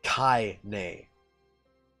Kaine.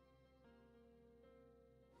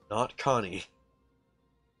 Not Connie.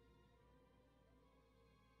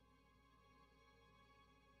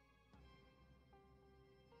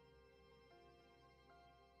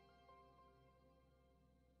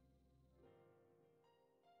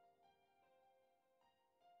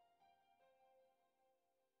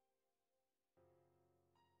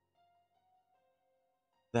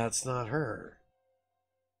 That's not her.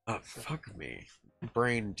 Oh, fuck me.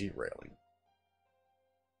 Brain derailing.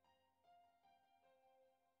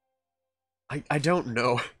 I don't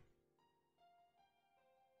know.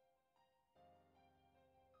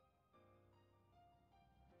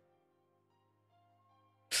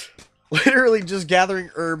 Literally just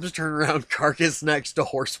gathering herbs, turn around, carcass next to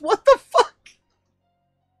horse. What the fuck?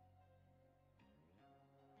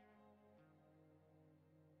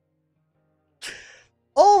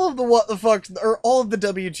 All of the what the fuck, or all of the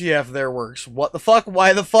WTF there works. What the fuck,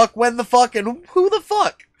 why the fuck, when the fuck, and who the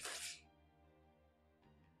fuck?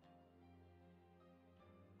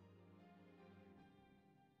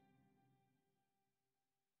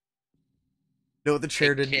 No, the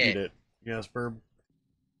chair didn't eat it. Yes, Burb.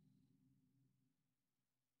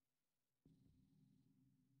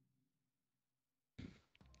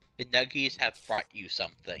 The Nuggies have brought you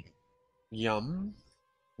something. Yum.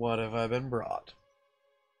 What have I been brought?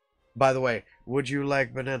 By the way, would you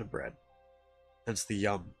like banana bread? That's the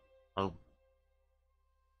yum.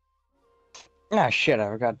 Ah, shit, I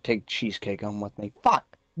forgot to take cheesecake home with me.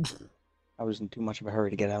 Fuck! I was in too much of a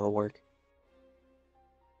hurry to get out of work.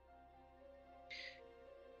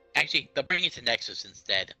 Actually, they'll bring it to Nexus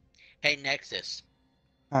instead. Hey, Nexus.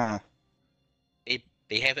 Huh. They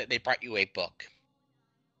brought you a book.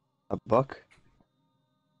 A book?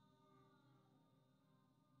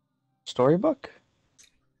 Storybook?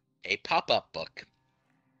 A pop-up book.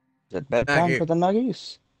 Is it bedtime Okay. for the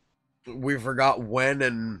Nuggies? We forgot when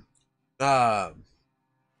and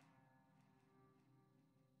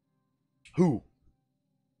who.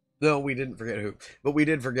 No, we didn't forget who, but we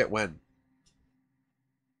did forget when.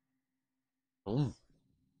 Mm.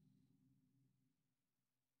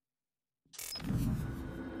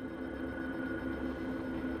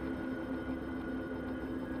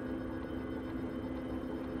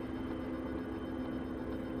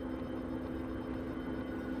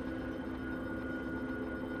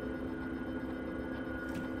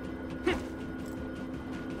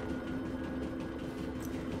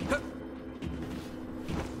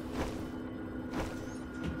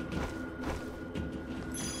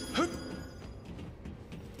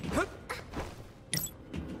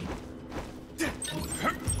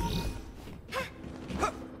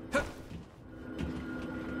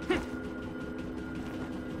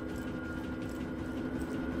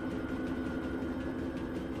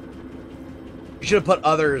 You should have put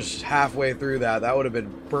others halfway through that. That would have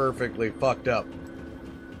been perfectly fucked up.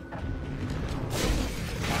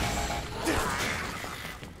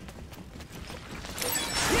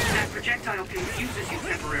 That projectile confuses you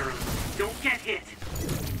temporarily. Don't get hit.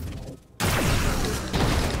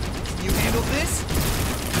 You handle this?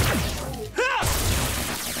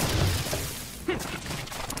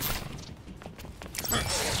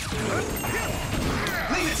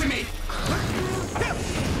 Leave it to me!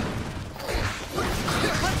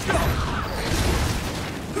 Let's go!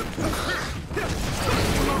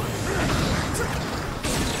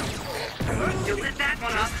 You lit that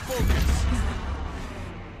one up.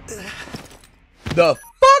 The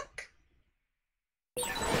fuck?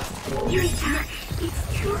 Yuri,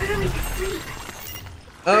 it's too early to sleep.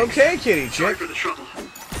 Okay, kitty Sorry chick. for the trouble.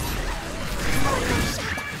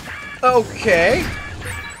 Okay.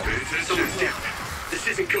 Someone's down. This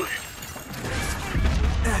isn't good.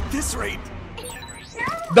 At this rate,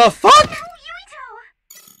 The fuck?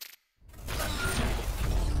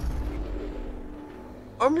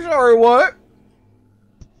 I'm sorry, what?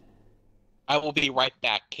 I will be right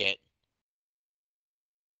back, Kit.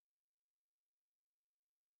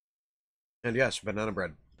 And yes, banana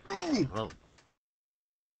bread. Oh.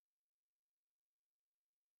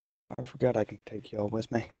 I forgot I can take y'all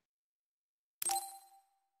with me.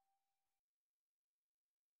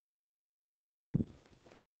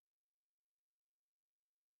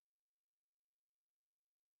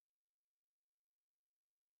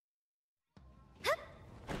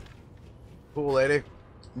 Cool, lady.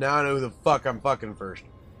 Now I know who the fuck I'm fucking first.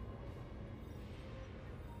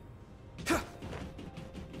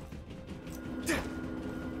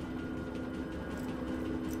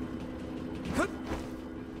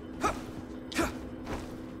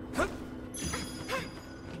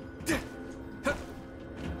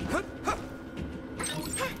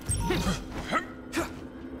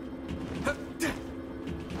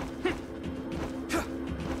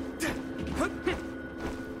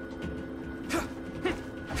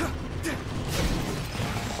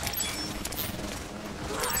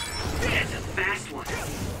 It's a fast one.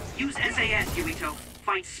 Use SAS, Yuito.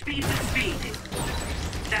 Find speed with speed.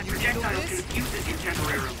 That projectile confuses you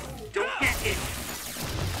temporarily. Don't get hit.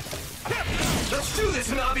 let's do this,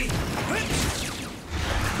 Hanabi!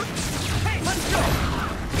 Hey, let's go!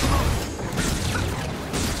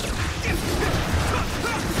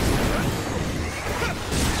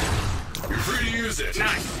 You're free to use it.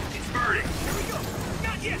 Nice. It's burning. Here we go!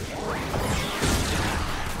 Not yet!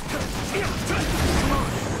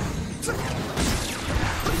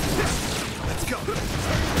 Let's go!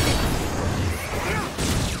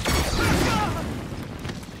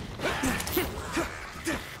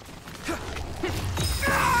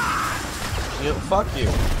 You know, fuck you.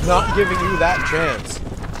 Not giving you that chance.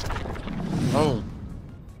 Oh.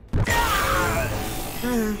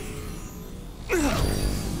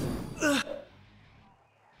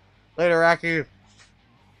 Later, Rocky.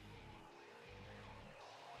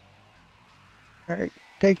 Alright,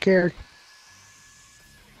 take care.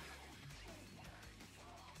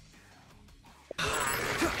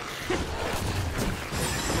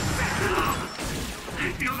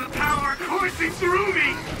 feel the power coursing through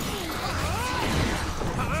me!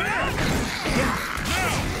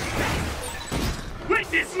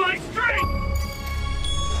 Witness my strength!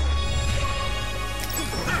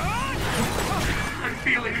 I'm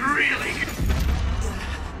feeling really good.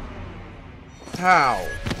 How?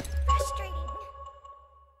 Frustrating.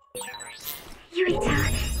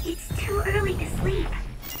 Yurita, it's too early to sleep.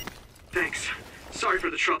 Thanks. Sorry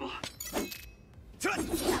for the trouble.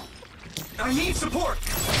 I need support!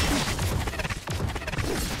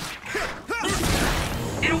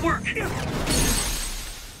 It'll work!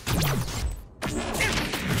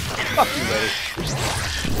 Fuck you, lady.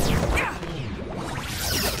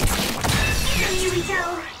 Yurito!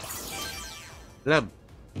 Lem.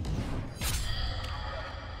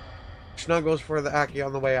 Snuggles for the Aki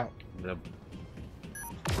on the way out. Lem.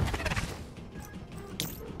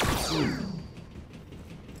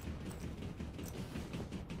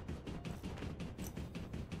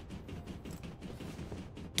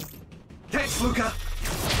 Thanks, Luca!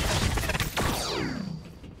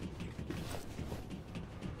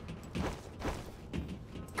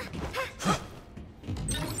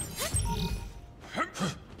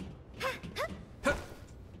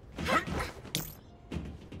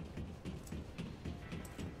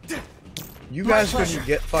 You guys couldn't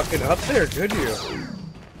get fucking up there, could you?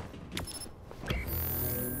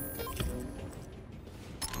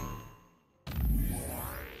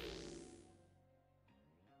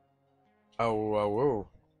 Oh, whoa, whoa.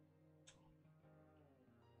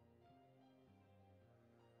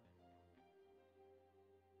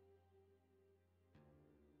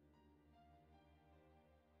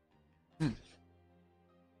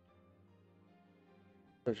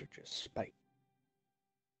 Those are just spite.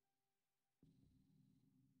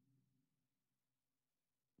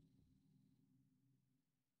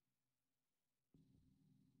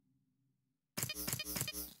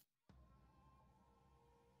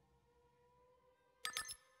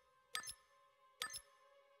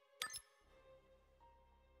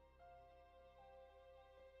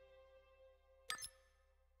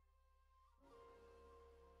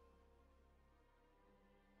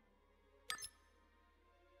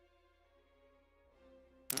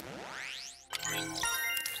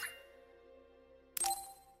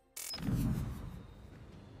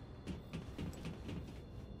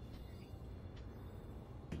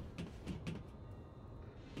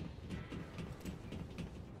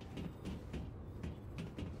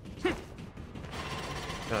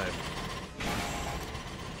 Time.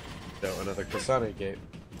 So another Kasane gate.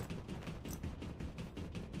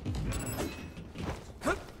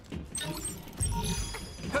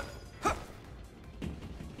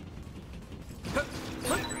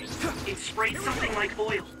 It sprayed something like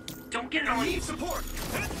oil. Don't get it on you. Support!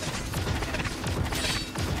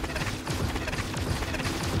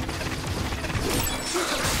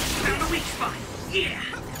 Found the weak spot. Yeah.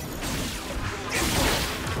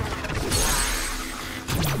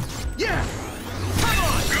 Yeah! Come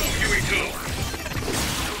on! Go, Yurito!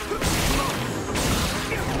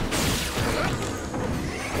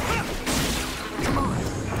 Come on!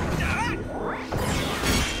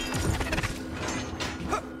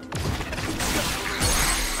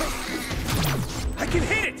 I can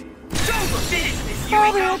hit it! It's over! Finish this,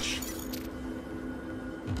 Yurito!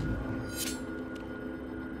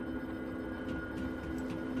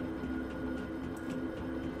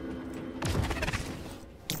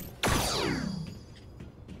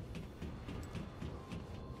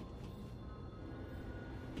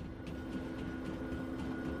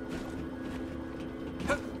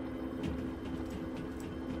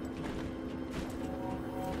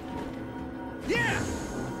 Yeah!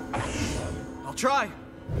 I'll try.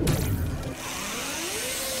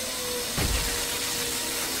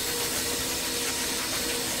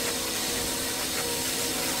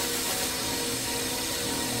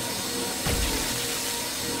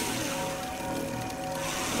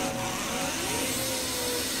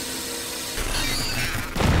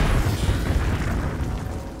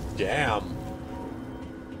 Damn.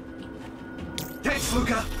 Thanks,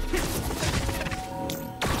 Luca.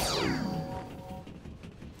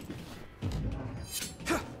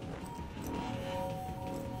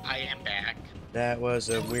 I am back. That was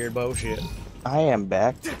a weird bullshit. I am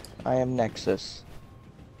back. I am Nexus.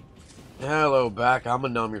 Hello, back. I'm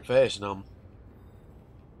gonna numb your face, numb.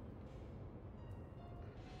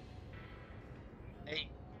 Hey,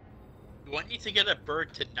 do I need to get a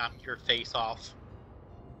bird to numb your face off?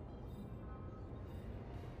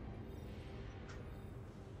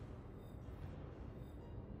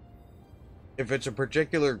 If it's a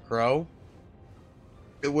particular crow,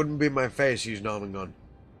 it wouldn't be my face he's nomming on.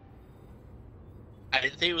 I I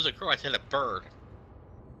didn't say it was a crow, I said a bird.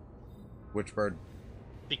 Which bird?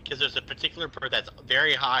 Because there's a particular bird that's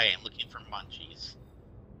very high and looking for munchies.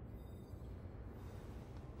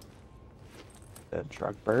 The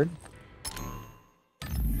truck bird?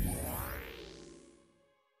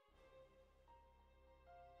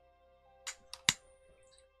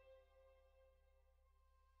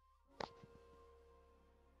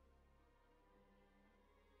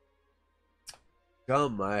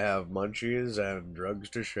 Come, I have munchies and drugs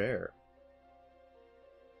to share.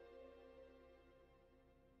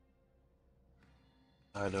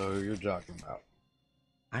 I know who you're talking about.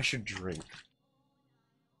 I should drink.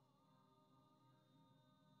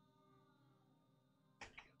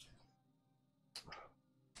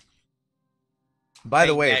 By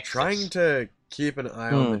the Hey, way, Nexus. trying to keep an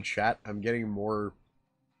eye on the chat, I'm getting more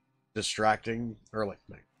distracting, or like,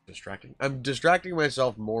 distracting. I'm distracting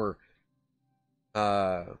myself more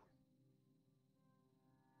to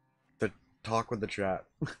talk with the chat.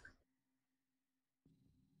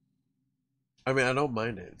 I mean, I don't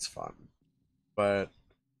mind it, it's fun. But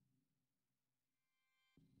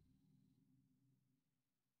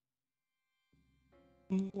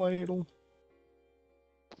Ladle.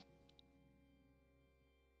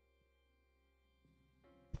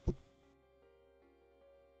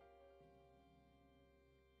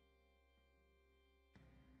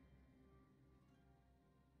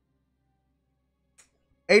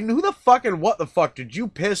 Aiden, who the fuck and what the fuck did you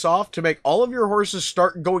piss off to make all of your horses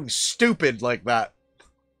start going stupid like that?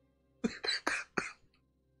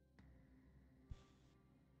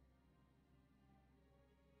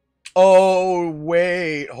 Oh,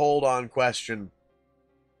 wait, hold on, question.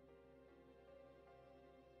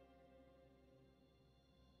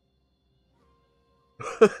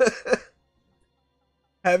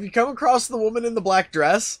 Have you come across the woman in the black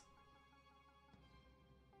dress?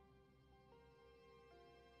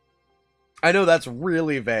 I know that's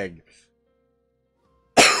really vague.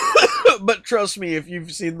 But trust me, if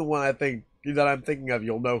you've seen the one that I'm thinking of,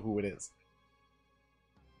 you'll know who it is.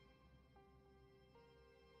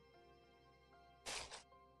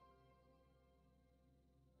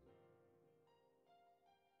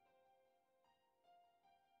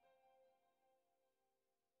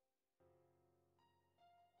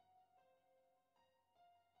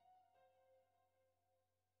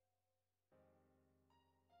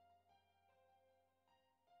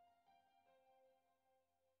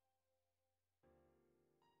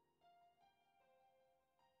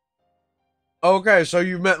 Okay, so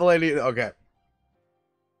you've met the lady. Okay.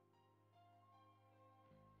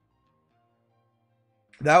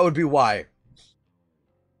 That would be why.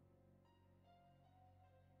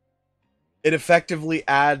 It effectively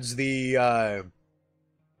adds the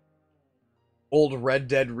old Red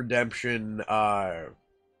Dead Redemption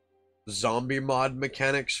zombie mod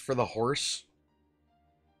mechanics for the horse,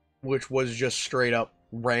 which was just straight up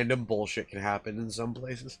random bullshit can happen in some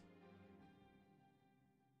places.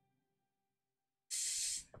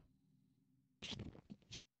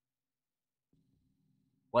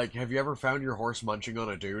 Like, have you ever found your horse munching on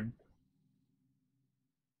a dude?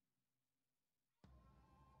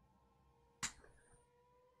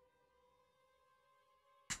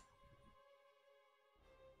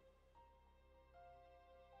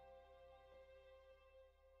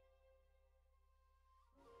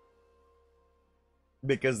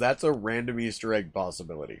 Because that's a random Easter egg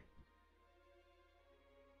possibility.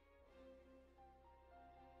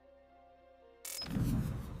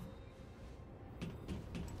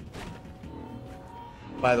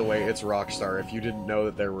 By the way, it's Rockstar. If you didn't know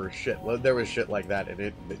that there was shit like that in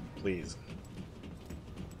it, please.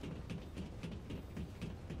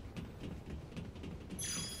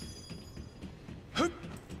 I'm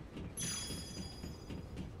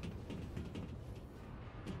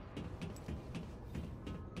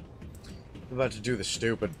about to do the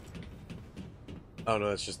stupid. Oh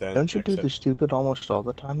no, it's just that. Don't you do the stupid almost all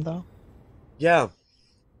the time, though? Yeah.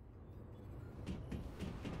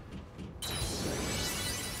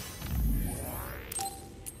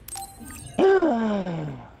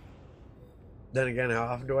 Then again, how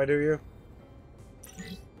often do I do you?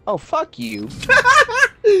 Oh, fuck you.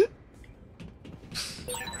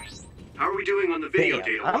 How are we doing on the video Damn,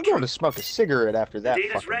 data? I'm going to smoke a cigarette after The that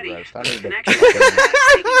data's fucking ready. roast. I The need to... connection is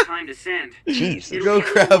taking time to send. Jesus. It'll Go take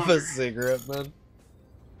a little grab a longer. cigarette, man.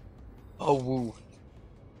 Oh, woo.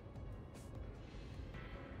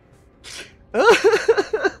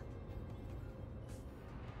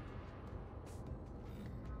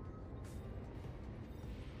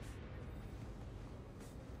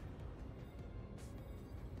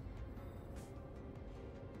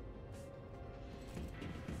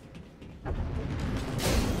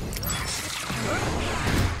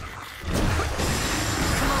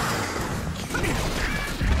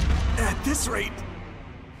 this rate...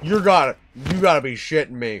 You gotta be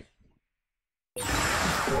shitting me.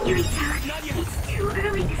 Yurito, it's too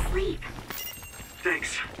early to sleep.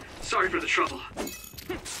 Thanks. Sorry for the trouble.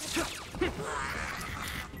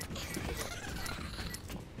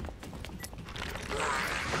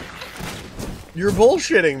 You're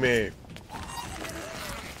bullshitting me.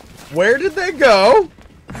 Where did they go?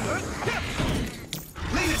 Leave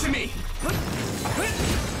it to me!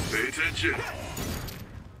 Pay attention.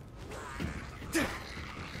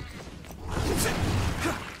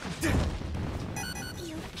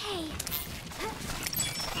 You okay?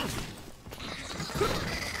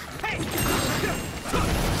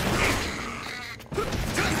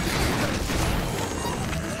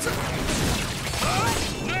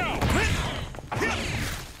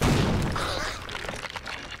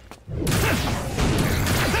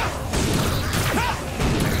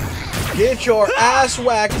 Get your ass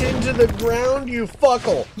whacked into the ground, you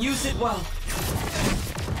fuckle. Use it well.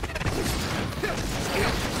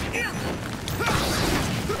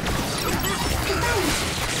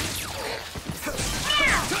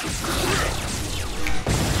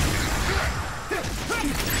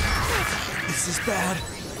 This is bad.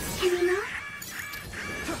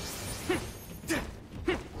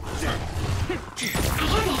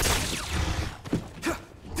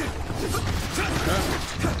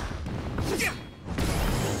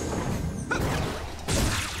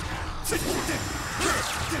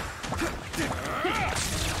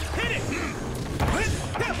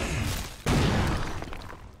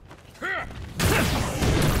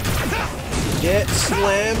 Get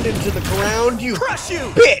slammed into the ground, you Crush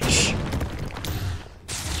you! bitch!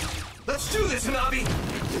 Let's do this, Nabi!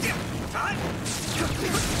 Time!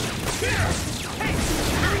 Hey!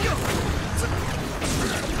 Here we go!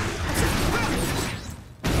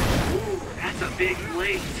 Ooh, that's a big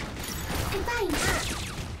blade. I'm fine.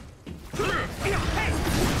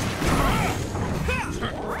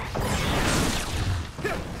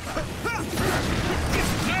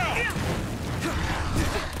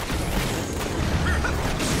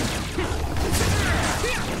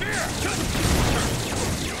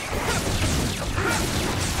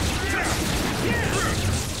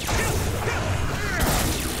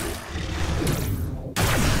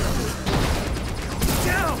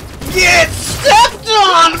 Get stepped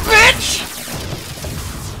on, bitch!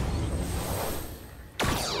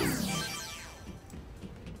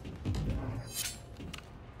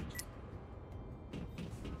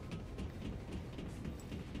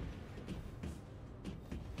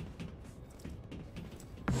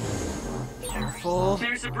 Careful.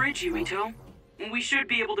 There's a bridge, Yurito. We should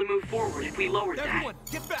be able to move forward if we lowered Everyone,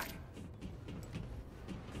 get back!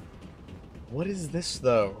 What is this,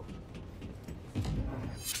 though?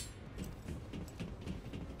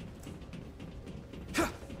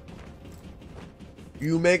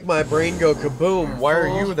 You make my brain go kaboom. Why are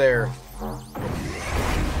you there?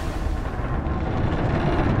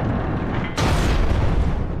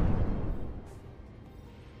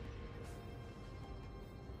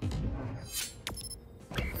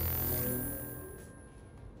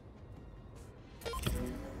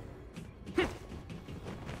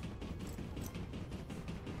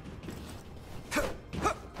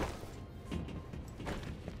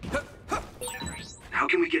 How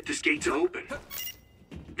can we get this gate to open?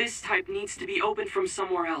 This type needs to be opened from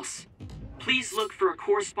somewhere else. Please look for a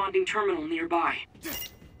corresponding terminal nearby.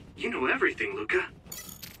 You know everything, Luca.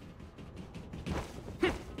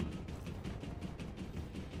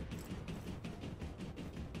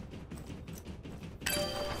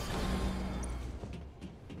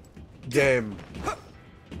 Game.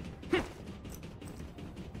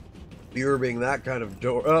 You were being that kind of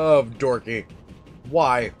dorky.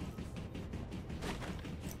 Why?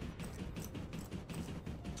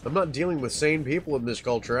 I'm not dealing with sane people in this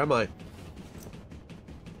culture, am I?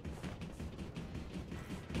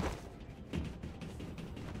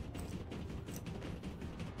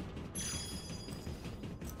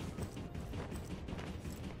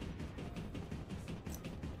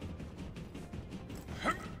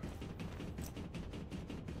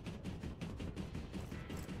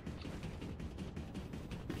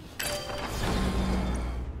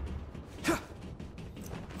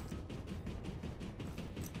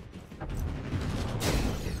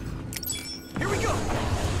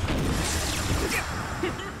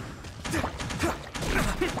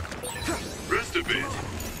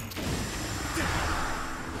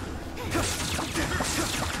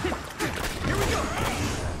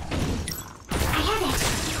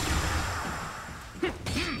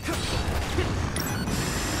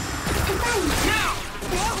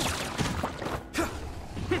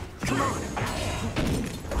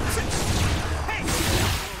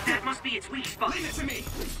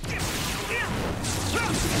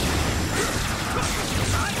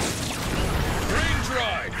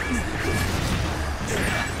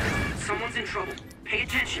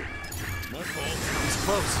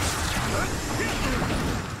 close.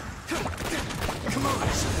 Come on,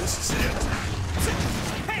 this is it.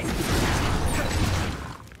 Hey!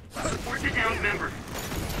 Support the downed member.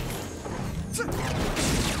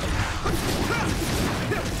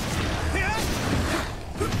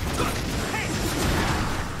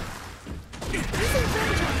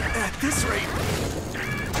 At this rate.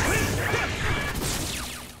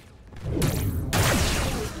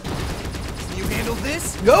 Can you handle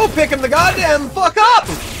this? Go pick him the goddamn fuck up!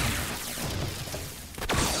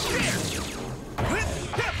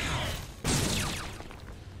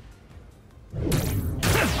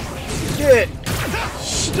 Get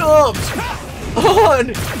stomped on,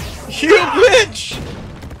 you bitch!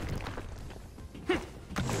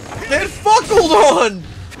 Get fuckled on!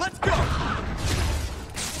 Let's go!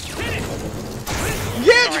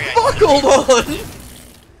 Get fuckled on!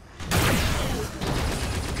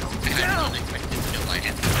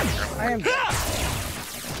 I am.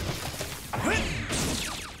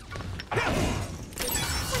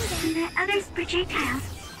 The other's projectiles.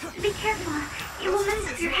 Be careful. It will mess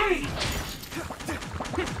with your head.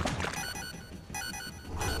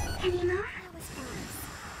 Can you move?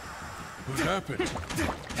 What happened?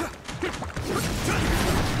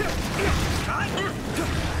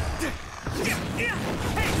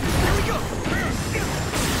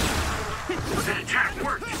 That attack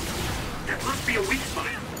worked. That must be a weak spot.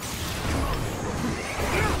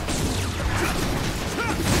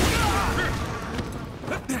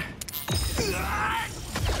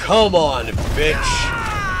 Come on, bitch!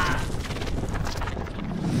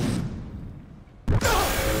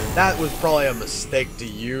 That was probably a mistake to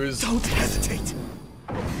use. Don't hesitate.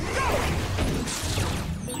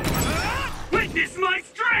 Witness my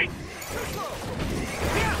strength!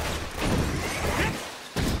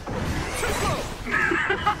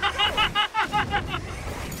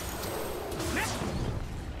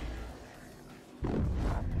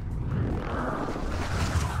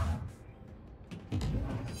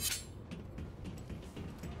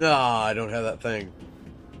 Ah, I don't have that thing.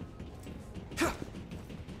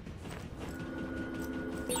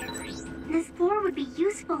 This floor would be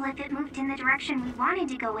useful if it moved in the direction we wanted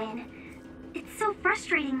to go in. It's so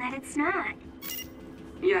frustrating that it's not.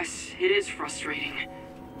 Yes, it is frustrating.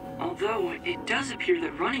 Although, it does appear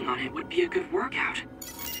that running on it would be a good workout.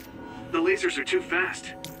 The lasers are too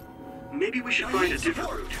fast. Maybe we should find a different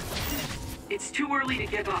route. It's too early to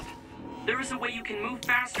give up. There is a way you can move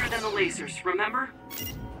faster than the lasers, remember?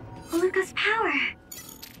 Luca's power.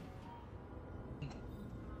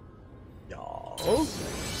 Y'all.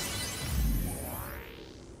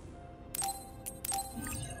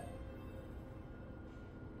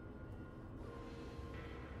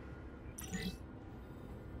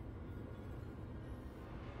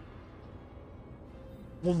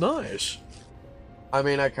 Well, nice. I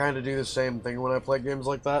mean, I kind of do the same thing when I play games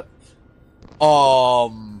like that.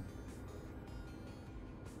 I'm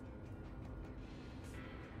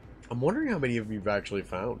wondering how many of you've actually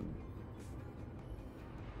found.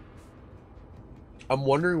 I'm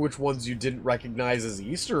wondering which ones you didn't recognize as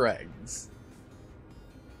Easter eggs.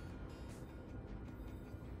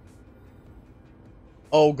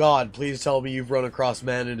 Oh God, please tell me you've run across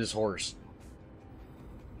Man and his horse.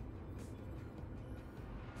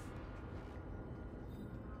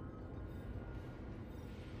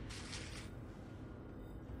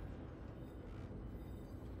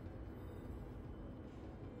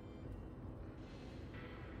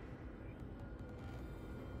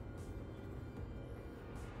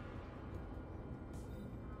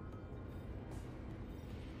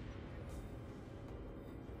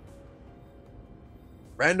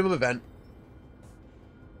 Random event.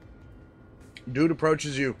 Dude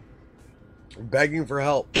approaches you, begging for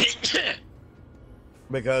help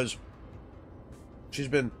because she's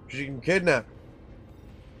been kidnapped.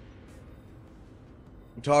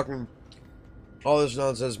 Talking all this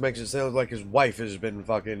nonsense makes it sound like his wife has been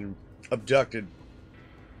fucking abducted.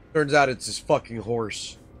 Turns out it's his fucking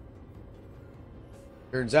horse.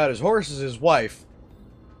 Turns out his horse is his wife.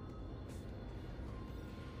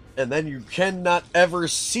 And then you cannot ever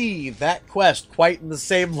see that quest quite in the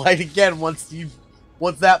same light again once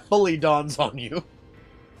that fully dawns on you.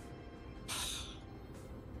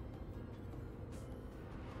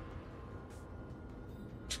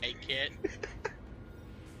 Hey, kid.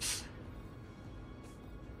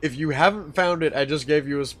 If you haven't found it, I just gave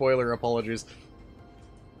you a spoiler. Apologies.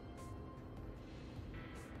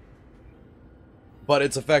 But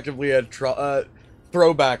it's effectively a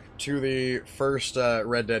throwback to the first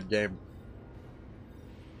Red Dead game.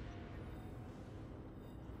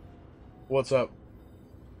 What's up?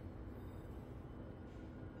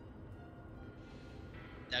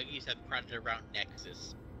 Nuggies have crowded around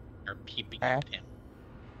Nexus, are peeping Huh? at him.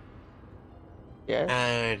 Yeah.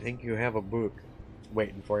 I think you have a book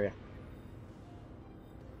waiting for you.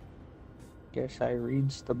 Guess I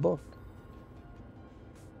reads the book.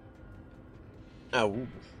 Oh.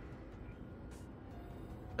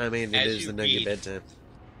 I mean, it As is you the Nugget read- bedtime.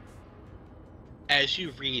 As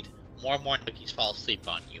you read, more and more Nuggies fall asleep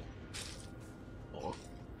on you. Oh,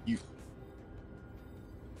 you.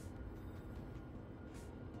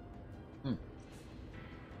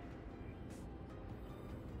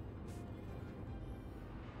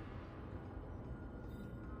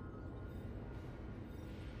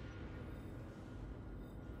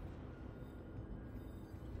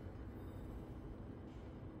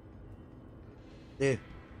 Yeah.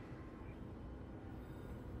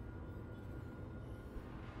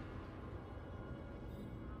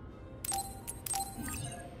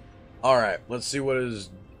 Alright, let's see what is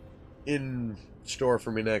in store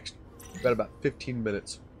for me next. Got about 15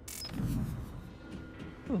 minutes.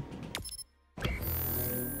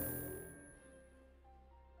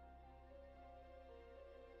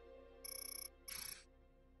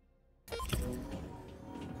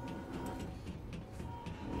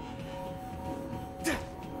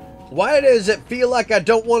 Why does it feel like I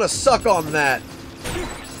don't want to suck on that?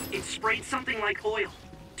 It sprayed something like oil.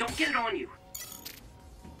 Don't get it on you.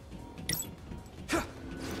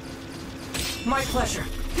 My pleasure.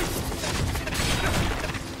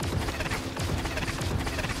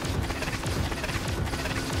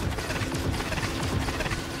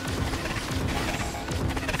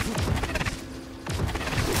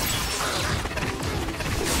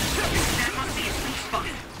 That must be a sweet spot.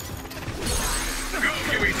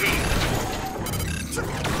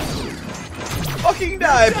 Fucking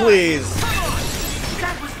die, please!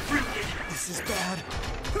 That was brilliant. This is bad.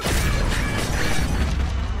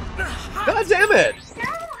 God damn it!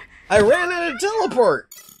 I ran out of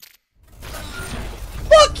teleport!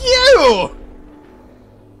 Fuck you!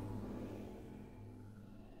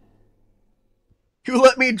 You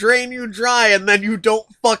let me drain you dry and then you don't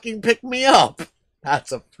fucking pick me up.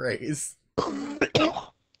 That's a phrase.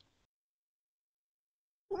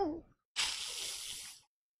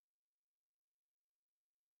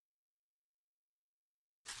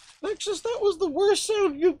 Nexus, that was the worst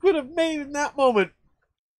sound you could have made in that moment.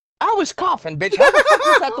 I was coughing, bitch. How the fuck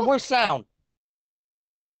was that the worst sound?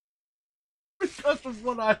 Because of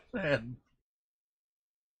what I said.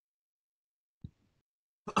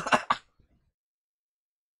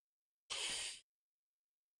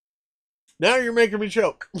 Now you're making me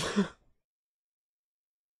choke.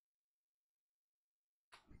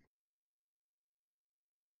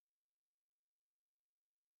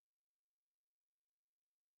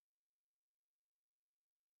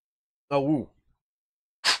 Oh, woo.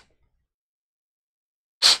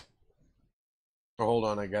 Oh, hold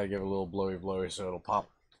on, I gotta give it a little blowy so it'll pop.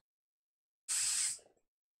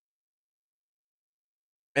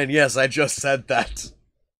 And yes, I just said that.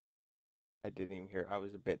 I didn't even hear. I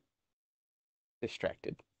was a bit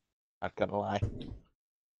distracted. Not gonna lie.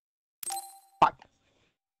 Fuck.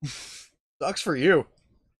 Sucks for you.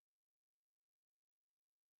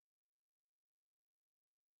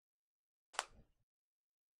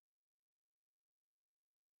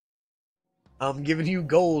 I'm giving you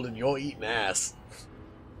gold and you're eating ass.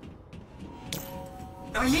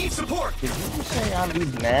 I need support. Did you just say I'm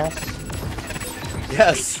eating ass? It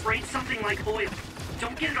Yes. sprayed something like oil.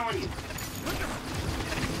 Don't get it on you.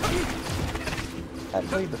 I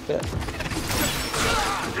played the fifth.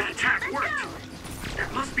 That attack worked.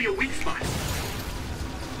 That must be a weak spot.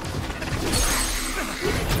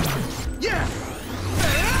 Yeah.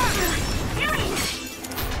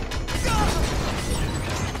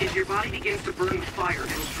 If your body begins to burn with fire,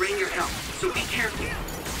 it'll drain your health, so be careful.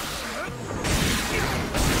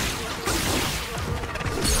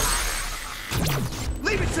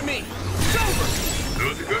 Leave it to me. It's over. That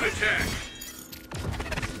was a good attack.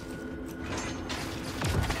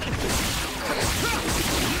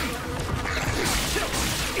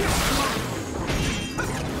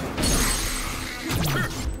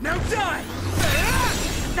 Now die.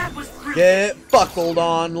 That was brilliant. Get buckled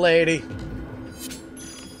on, lady.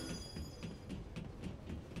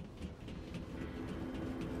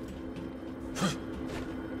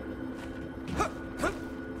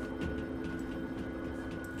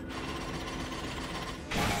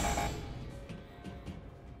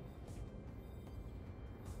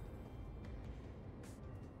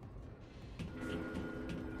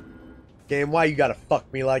 Game, why you gotta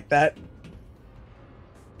fuck me like that?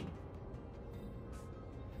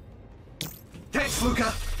 Thanks,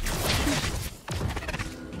 Luca.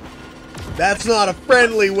 That's not a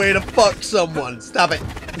friendly way to fuck someone. Stop it.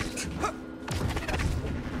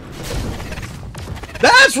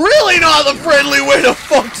 That's really not the friendly way to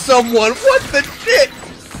fuck someone. What the shit?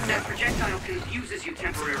 That projectile confuses you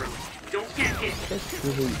temporarily. Don't get hit. That's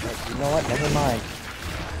really, you know what? Never mind.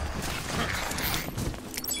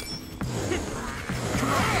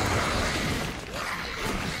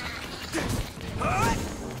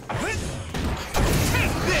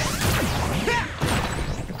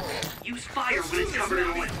 Use fire when it's covered in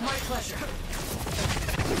oil. My pleasure.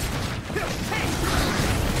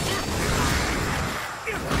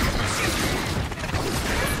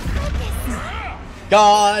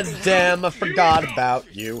 God damn, I forgot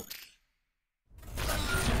about you.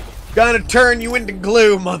 Gonna turn you into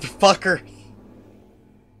glue, motherfucker.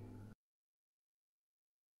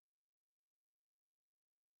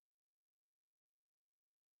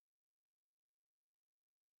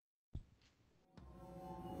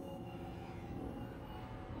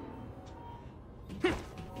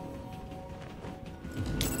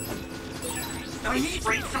 I need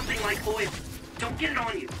spray something like oil. Don't get it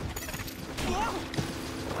on you.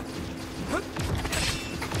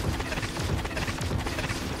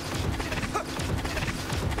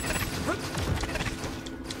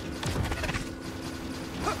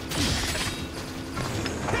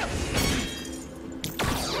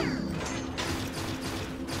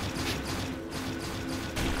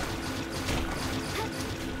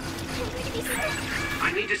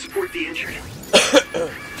 I need to support the injured.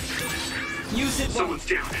 Use it. Someone's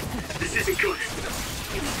down. This isn't good.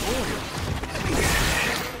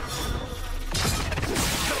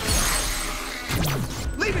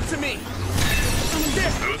 Leave it to me!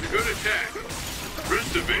 That was a good attack.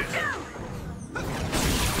 Rest of it.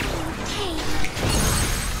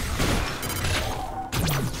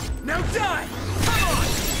 Now die! Come on!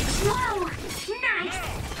 Whoa! Nice!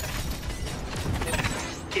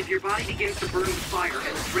 If your body begins to burn with fire,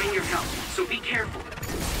 it'll drain your health, so be careful.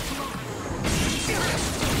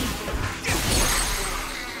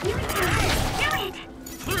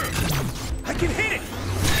 I can hit it!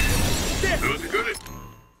 That was a good attack.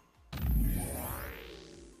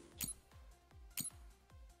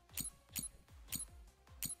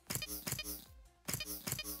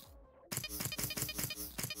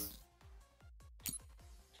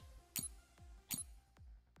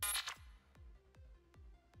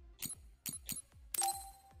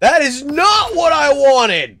 That is not what I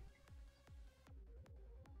wanted!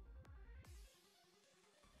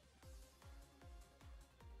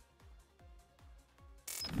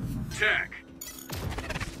 Attack.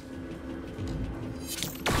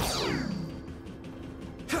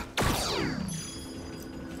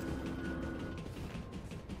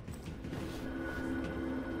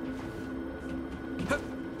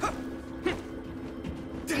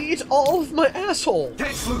 Eat all of my asshole!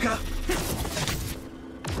 Thanks, Luca!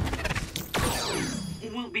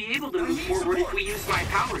 We'll be able to move forward if we use my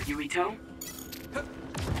power, Yuito.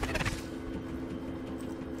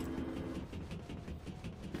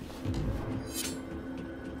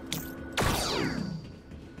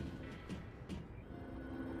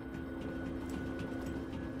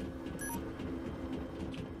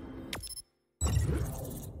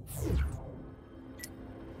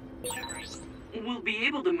 We'll be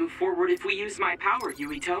able to move forward if we use my power,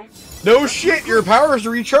 Yuito. No shit, your power's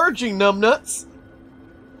recharging, numbnuts!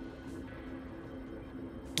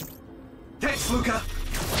 Thanks, Luca!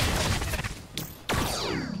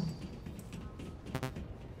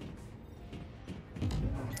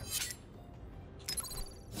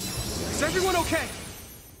 Is everyone okay?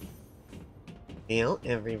 Well,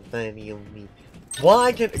 everybody on me.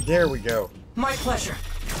 Why can— there we go. My pleasure.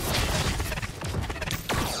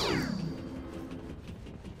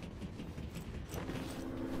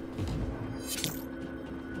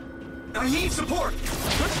 I need support!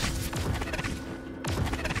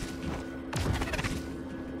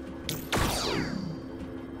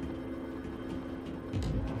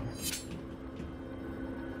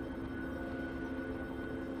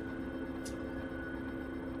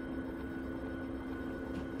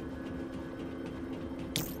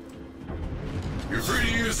 You're free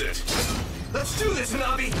to use it. Let's do this,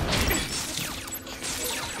 Hanabi!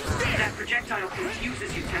 That projectile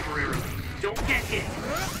confuses you temporarily. Don't get hit.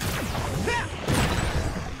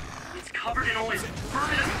 It's covered in oil.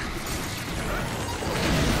 Burn it up.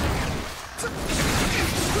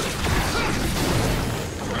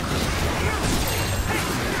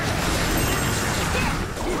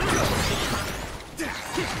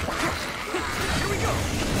 Here we go!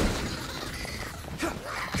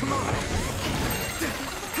 Come on!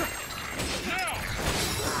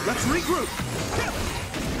 Let's regroup!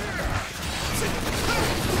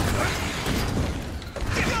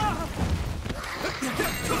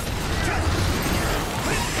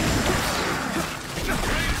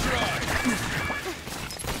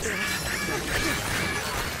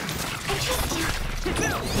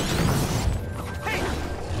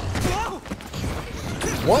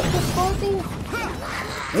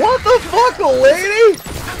 What the fuck, old lady?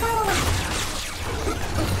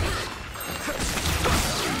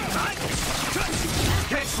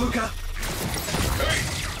 Catch, Luca!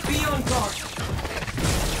 Be on guard!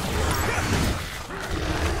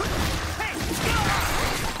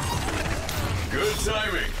 Good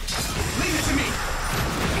timing. Leave it to me!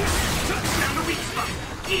 Found the weak spot.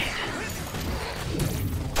 Yeah.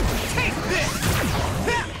 Take this!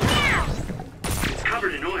 It's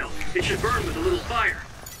covered in oil. It should burn with a little fire.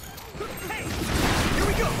 Hey! Here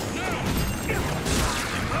we go!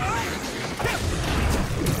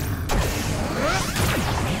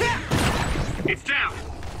 It's down.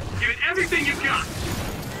 Give it everything you've got.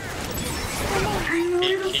 I'm a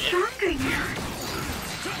little stronger now.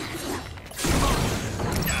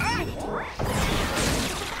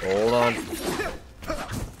 Hold on.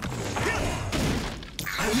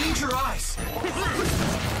 I need your eyes!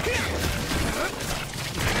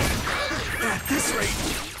 At this rate...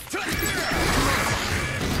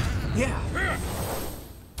 Yeah.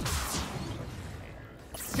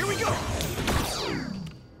 Here we go!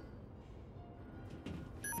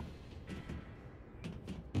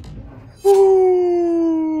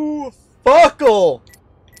 Ooh, fuckle!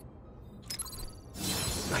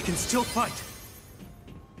 I can still fight.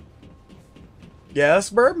 Yes,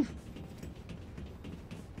 Burb?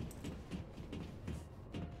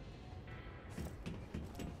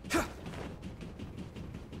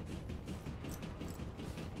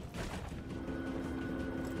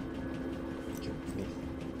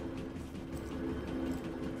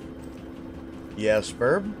 Yes,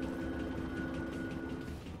 Burb?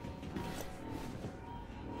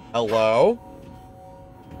 Hello?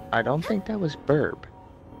 I don't think that was Burb.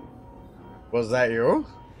 Was that you?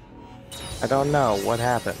 I don't know what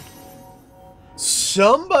happened.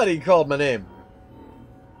 Somebody called my name.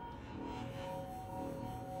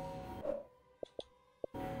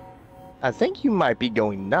 I think you might be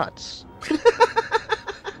going nuts.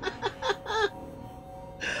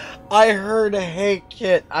 I heard, hey,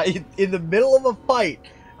 Kit, in the middle of a fight,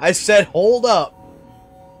 I said, hold up.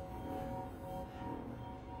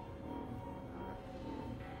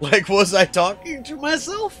 Like, was I talking to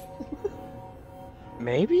myself?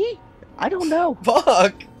 Maybe? I don't know.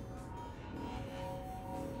 Fuck.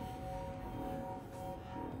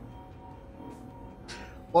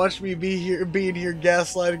 Watch me being here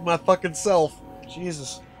gaslighting my fucking self.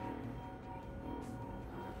 Jesus.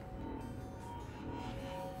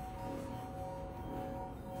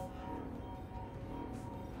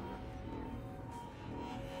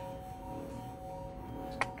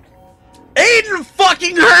 Aiden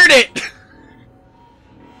fucking heard it!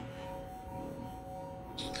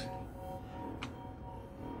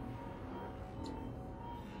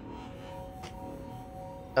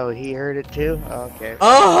 Oh, he heard it too? Okay.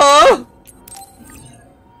 Uh-huh!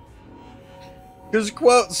 His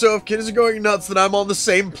quote, so if Kid is going nuts, then I'm on the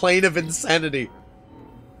same plane of insanity.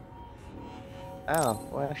 Oh,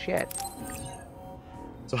 well, shit.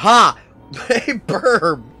 So, ha! Hey,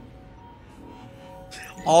 Burb!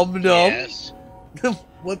 Nom. Yes.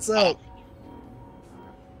 What's up?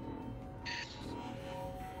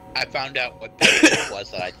 I found out what that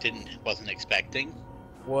was that I wasn't expecting.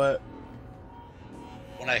 What?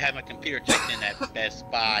 When I had my computer checked in at Best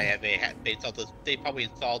Buy, they probably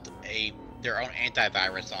installed their own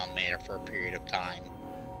antivirus on there for a period of time.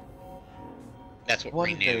 That's what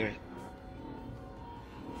renewed.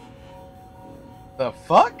 The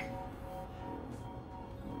fuck?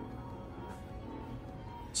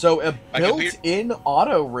 So a built-in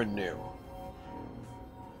auto renew.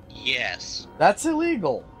 Yes. That's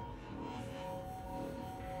illegal.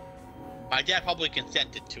 My dad probably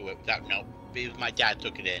consented to it without no. Because my dad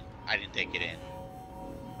took it in. I didn't take it in.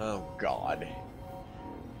 Oh god.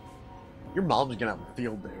 Your mom's gonna have a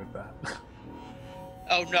field day with that.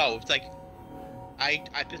 Oh no, it's like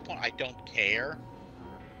at this point I don't care.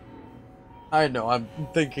 I know, I'm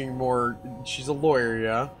thinking more she's a lawyer,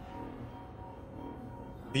 yeah?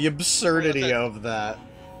 The absurdity of that.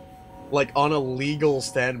 Like on a legal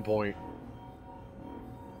standpoint.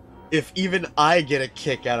 If even I get a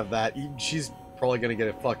kick out of that, she's probably gonna get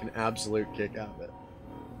a fucking absolute kick out of it.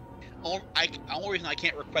 The only reason I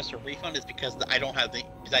can't request a refund is because I don't have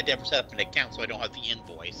because I never set up an account, so I don't have the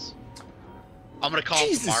invoice. I'm gonna call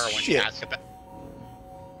him tomorrow and ask about.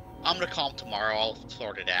 I'm gonna call him tomorrow. I'll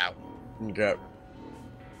sort it out. Okay. I'm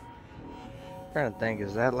trying to think,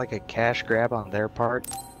 is that like a cash grab on their part?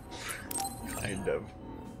 Kind of.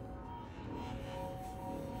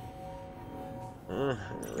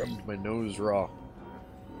 Rubbed my nose raw.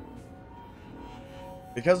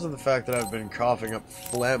 Because of the fact that I've been coughing up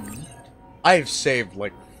phlegm, I've saved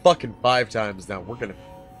like fucking 5 times now. We're gonna...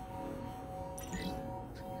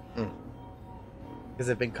 Because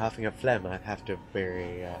I've been coughing up phlegm, I have to wear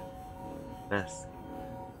a mask.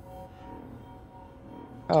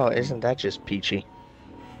 Oh, isn't that just peachy?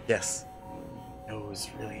 Yes. Nose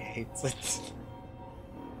really hates it.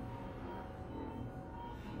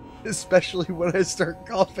 Especially when I start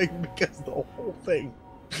coughing, because the whole thing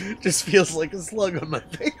just feels like a slug on my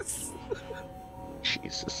face.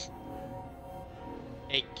 Jesus.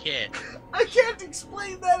 Hey, kid. I can't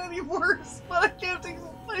explain that any worse, but I can't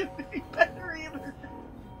explain it any better either.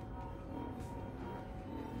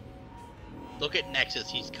 Look at Nexus.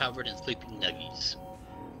 He's covered in sleeping nuggies.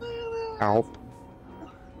 Help.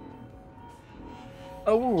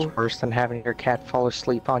 Oh. It's worse than having your cat fall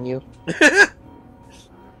asleep on you.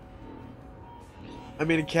 I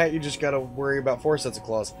mean, a cat, you just gotta worry about 4 sets of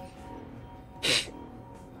claws.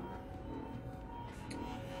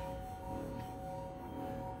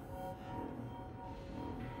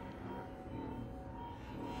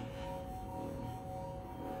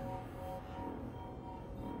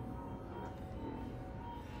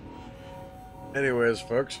 Anyways,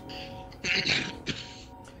 folks,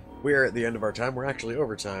 we are at the end of our time. We're actually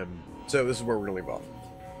over time, so this is where we're going to leave off.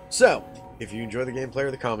 So, if you enjoy the gameplay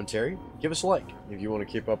or the commentary, give us a like. If you want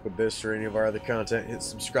to keep up with this or any of our other content, hit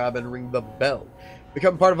subscribe and ring the bell.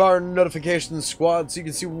 Become part of our notification squad so you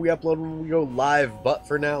can see when we upload when we go live. But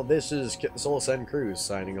for now, this is Kitthesoulless and Cruz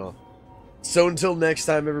signing off. So until next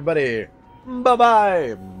time, everybody,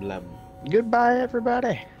 bye-bye. Goodbye,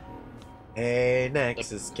 everybody. Hey,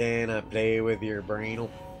 Nexus, can I play with your brain?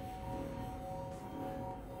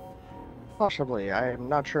 Possibly. I'm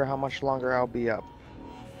not sure how much longer I'll be up.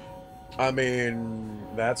 I mean,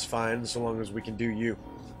 that's fine, so long as we can do you.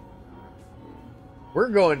 We're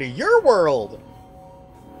going to your world!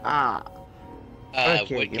 Ah. Okay, What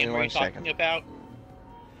give me game were 1 you second. talking about?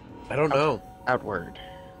 I don't know. Outward,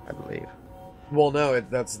 I believe. Well, no,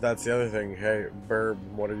 that's the other thing. Hey, Burb,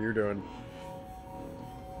 what are you doing?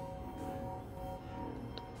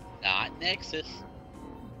 Not Nexus.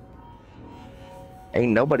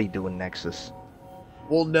 Ain't nobody doing Nexus.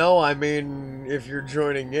 Well, no, I mean, if you're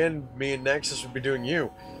joining in, me and Nexus would be doing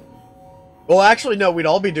you. Well, actually, no, we'd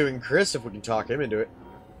all be doing Chris if we can talk him into it.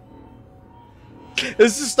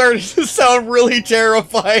 This is starting to sound really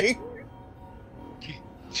terrifying.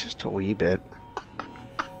 Just a wee bit.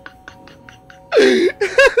 Make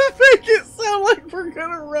it sound like we're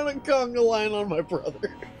gonna run a conga line on my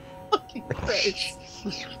brother. Fucking Christ.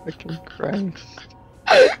 Jesus fucking Christ.